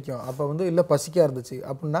இருக்குது, வலிக்கும். அப்போ வந்து இல்லை பசிக்காக இருந்துச்சு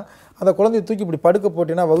அப்படின்னா அந்த குழந்தைய தூக்கி இப்படி படுக்க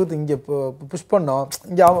போட்டிங்கன்னா வகுத்து இங்கே புஷ் பண்ணோம்,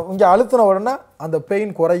 இங்கே அழுத்தின உடனே அந்த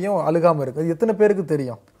பெயின் குறையும், அழுகாமல் இருக்குது. அது எத்தனை பேருக்கு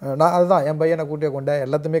தெரியும்? நான் அதுதான் என் பையனை கூட்டியே கொண்ட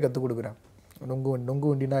எல்லாத்தையுமே கற்றுக் கொடுக்குறேன். நொங்கு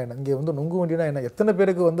வண்டினா என்ன, இங்கே வந்து நொங்கு வண்டினா என்ன, எத்தனை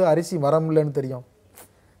பேருக்கு வந்து அரிசி மரம் இல்லைன்னு தெரியும்,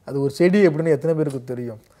 அது ஒரு செடி எப்படின்னு எத்தனை பேருக்கு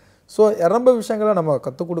தெரியும். ஸோ ரொம்ப விஷயங்களை நம்ம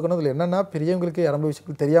கற்றுக் கொடுக்கணும். இதில் என்னென்னா பெரியவங்களுக்கு ரொம்ப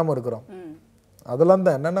விஷயங்கள் தெரியாமல் இருக்கிறோம். அதெல்லாம்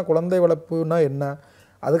தான் என்னென்னா குழந்தை வளர்ப்புனா என்ன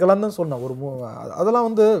அதுக்கெல்லாம் தான் சொன்னேன். அதெல்லாம்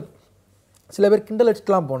வந்து சில பேர் கிண்டல்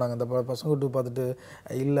அடிச்சுட்டுலாம் போனாங்க. அந்த பசங்க விட்டு பார்த்துட்டு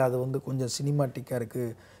இல்லை அது வந்து கொஞ்சம் சினிமாட்டிக்காக இருக்குது.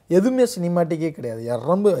 எதுவுமே சினிமாட்டிக்கே கிடையாது.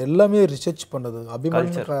 எல்லாமே ரிசர்ச் பண்ணது.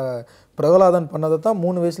 அபிமன்யு பிரகலாதன் பண்ணதை தான்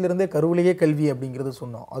 3 வயசுலேருந்தே கருவிலேயே கல்வி அப்படிங்கிறது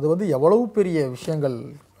சொன்னோம். அது வந்து எவ்வளவு பெரிய விஷயங்கள்.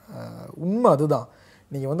 உண்மை அதுதான்.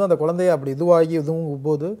 நீங்கள் வந்து அந்த குழந்தைய அப்படி இதுவாகி இதுவும்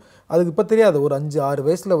போது அதுக்கு இப்போ தெரியாது. ஒரு 5-6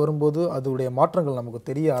 வயசில் வரும்போது அதோடைய மாற்றங்கள் நமக்கு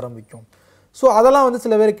தெரிய ஆரம்பிக்கும். ஸோ அதெல்லாம் வந்து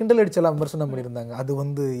சில பேர் கிண்டல் அடிச்செல்லாம் விமர்சனம் பண்ணியிருந்தாங்க. அது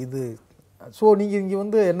வந்து இது. ஸோ நீங்கள் இங்கே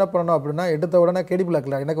வந்து என்ன பண்ணணும் அப்படின்னா எடுத்த உடனே கேடி பிளாக்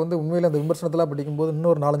விளையாடு. எனக்கு வந்து உண்மையில் அந்த விமர்சனத்தெல்லாம் படிக்கும்போது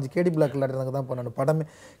இன்னொரு 4-5 கேடி பிளாக் விளையாடுறதுக்கு தான் பண்ணணும். படமே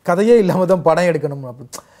கதையே இல்லாமல் தான் படம் எடுக்கணும்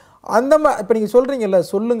அப்படின்னு. அந்த மாதிரி இப்போ நீங்கள் சொல்கிறீங்கல்ல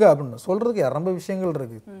சொல்லுங்க அப்படின்னு சொல்கிறதுக்கு ரொம்ப விஷயங்கள்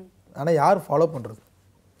இருக்குது. ஆனால் யார் ஃபாலோ பண்ணுறது?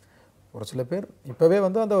 ஒரு சில பேர் இப்போவே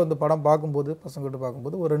வந்து அந்த படம் பார்க்கும்போது பசங்கள்கிட்ட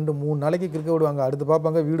பார்க்கும்போது ஒரு 2-3 நாளைக்கு கிரிக்கெட் விடுவாங்க. அடுத்து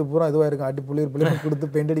பார்ப்பாங்க வீடு பூரா இதுவாக இருக்கும், அடி புள்ளிர் கொடுத்து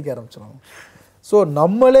பெயிண்ட் அடிக்க ஆரம்பிச்சிடுவாங்க. ஸோ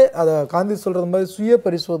நம்மளே அதை காந்தி சொல்கிறது மாதிரி சுய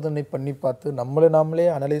பரிசோதனை பண்ணி பார்த்து நாமளே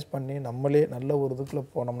அனலைஸ் பண்ணி நம்மளே நல்ல ஒரு இதுக்குள்ளே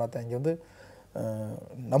போனோம்னா தான் இங்கே வந்து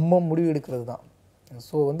நம்ம முடிவு எடுக்கிறது தான்.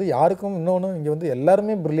 ஸோ வந்து யாருக்கும் இன்னொன்று இங்கே வந்து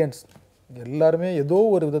எல்லாருமே ப்ரில்லியன்ஸ், எல்லாருமே ஏதோ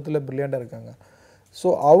ஒரு விதத்தில் ப்ரில்லியண்ட்டாக இருக்காங்க.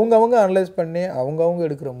 ஸோ அவங்கவுங்க அனலைஸ் பண்ணி அவங்கவுங்க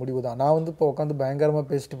எடுக்கிற முடிவு தான். நான் வந்து இப்போ உட்காந்து பயங்கரமாக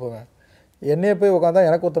பேசிட்டு போவேன், என்னையே போய் உட்காந்தா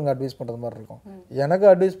எனக்கு ஒருத்தவங்க அட்வைஸ் பண்ணுறது மாதிரி இருக்கும், எனக்கு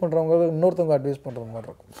அட்வைஸ் பண்ணுறவங்க இன்னொருத்தவங்க அட்வைஸ் பண்ணுறது மாதிரி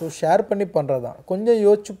இருக்கும். ஸோ ஷேர் பண்ணி பண்ணுறது தான். கொஞ்சம்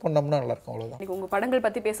யோசிச்சு பண்ணோம்னா நல்லாயிருக்கும். அவ்வளோதான். உங்கள் படங்கள்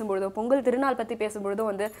பற்றி பேசும்பொழுதோ பொங்கல் திருநாள் பற்றி பேசும்பொழுதோ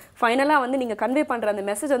வந்து ஃபைனலாக வந்து நீங்கள் கன்வே பண்ணுற அந்த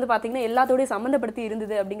மெசேஜ் வந்து பார்த்தீங்கன்னா எல்லாத்தோடையும் சம்மந்தப்படுத்தி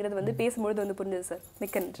இருந்தது அப்படிங்கிறது வந்து பேசும்பொழுது வந்து புரிஞ்சது சார்.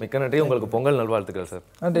 மிக்க நன்றி. உங்களுக்கு பொங்கல் நல்வாழ்த்துக்கள் சார்.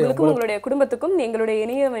 உங்களுக்கும் உங்களுடைய குடும்பத்துக்கும் எங்களுடைய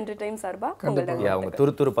இனியவை என்டர்டைன் சார்பாக உங்கள்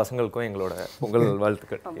துரு பசங்களுக்கும் எங்களோட பொங்கல்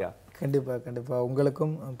நல்வாழ்த்துக்கள். கண்டிப்பாக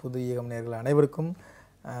உங்களுக்கும் புதுயுகம் நேயர்கள் அனைவருக்கும்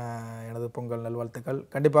எனது பொங்கல் நல்வாழ்த்துக்கள்.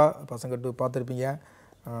 கண்டிப்பாக பசங்க பார்த்துருப்பீங்க.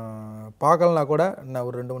 பார்க்கலனா கூட நான்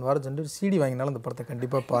ஒரு 2-3 வாரம் சென்று சிடி வாங்கினாலும் அந்த படத்தை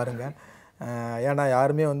கண்டிப்பாக பாருங்கள். ஏன்னா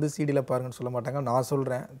யாருமே வந்து சிடியில் பாருங்கன்னு சொல்ல மாட்டாங்க. நான்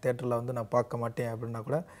சொல்கிறேன் தேட்டரில் வந்து நான் பார்க்க மாட்டேன் அப்படின்னா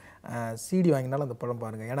கூட சிடி வாங்கினாலும் அந்த படம்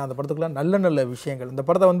பாருங்கள். ஏன்னா அந்த படத்துக்குள்ள நல்ல விஷயங்கள். இந்த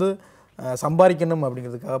படத்தை வந்து சம்பாதிக்கணும்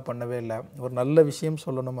அப்படிங்கிறதுக்காக பண்ணவே இல்லை, ஒரு நல்ல விஷயம்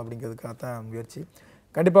சொல்லணும் அப்படிங்கிறதுக்காக தான் முயற்சி.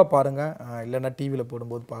 கண்டிப்பாக பாருங்கள். இல்லைன்னா டிவியில்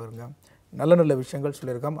போடும்போது பாருங்கள். நல்ல விஷயங்கள்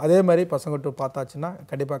சொல்லியிருக்கோம். அதே மாதிரி பசங்கள்கிட்ட பார்த்தாச்சுன்னா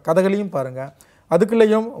கண்டிப்பாக கதைகளையும் பாருங்கள்.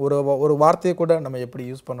 அதுக்குள்ளேயும் ஒரு வார்த்தையை கூட நம்ம எப்படி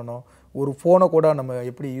யூஸ் பண்ணணும், ஒரு ஃபோனை கூட நம்ம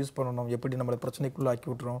எப்படி யூஸ் பண்ணணும், எப்படி நம்மளை பிரச்சனைக்குள்ளே ஆக்கி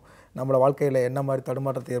விட்டுரும், நம்மளை வாழ்க்கையில் என்ன மாதிரி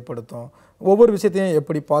தடுமாற்றத்தை ஏற்படுத்தும், ஒவ்வொரு விஷயத்தையும்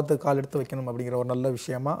எப்படி பார்த்து கால் எடுத்து வைக்கணும் அப்படிங்கிற ஒரு நல்ல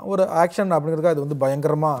விஷயமா ஒரு ஆக்ஷன் அப்படிங்கிறதுக்கு அது வந்து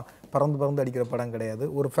பயங்கரமாக பறந்து அடிக்கிற படம் கிடையாது.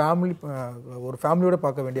 ஒரு ஃபேமிலியோடு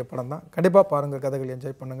பார்க்க வேண்டிய படம் தான். கண்டிப்பாக பாருங்கள், கதைகள்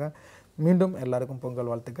என்ஜாய் பண்ணுங்கள். மீண்டும் எல்லாருக்கும் பொங்கல்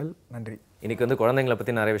வாழ்த்துக்கள். நன்றி. இன்னைக்கு வந்து குழந்தைங்களை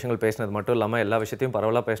பற்றி நிறைய விஷயங்கள் பேசினது மட்டும் இல்லாமல் எல்லா விஷயத்தையும்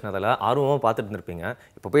பரவலாக பேசினதில் ஆர்வமாக பார்த்துட்டு இருந்திருப்பீங்க.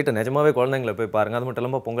 இப்போ போயிட்டு நிஜமாவே குழந்தைங்களை போய் பாருங்கள். அது மட்டும்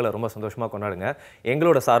இல்லாமல் பொங்கலை ரொம்ப சந்தோஷமாக கொண்டாடுங்க.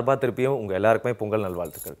 எங்களோட சார்பாக திருப்பியும் உங்கள் எல்லாருக்குமே பொங்கல்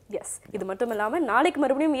நல்வாழ்த்துக்கள். எஸ், இது மட்டும் இல்லாமல் நாளைக்கு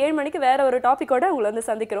மறுபடியும் 7 மணிக்கு வேற ஒரு டாபிக்கோட உங்களை வந்து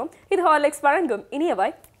சந்திக்கிறோம். இது ஹார்லிக்ஸ் வழங்கும்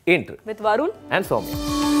இனியவாய் இன்று வித் வருண் அண்ட் சௌமியா.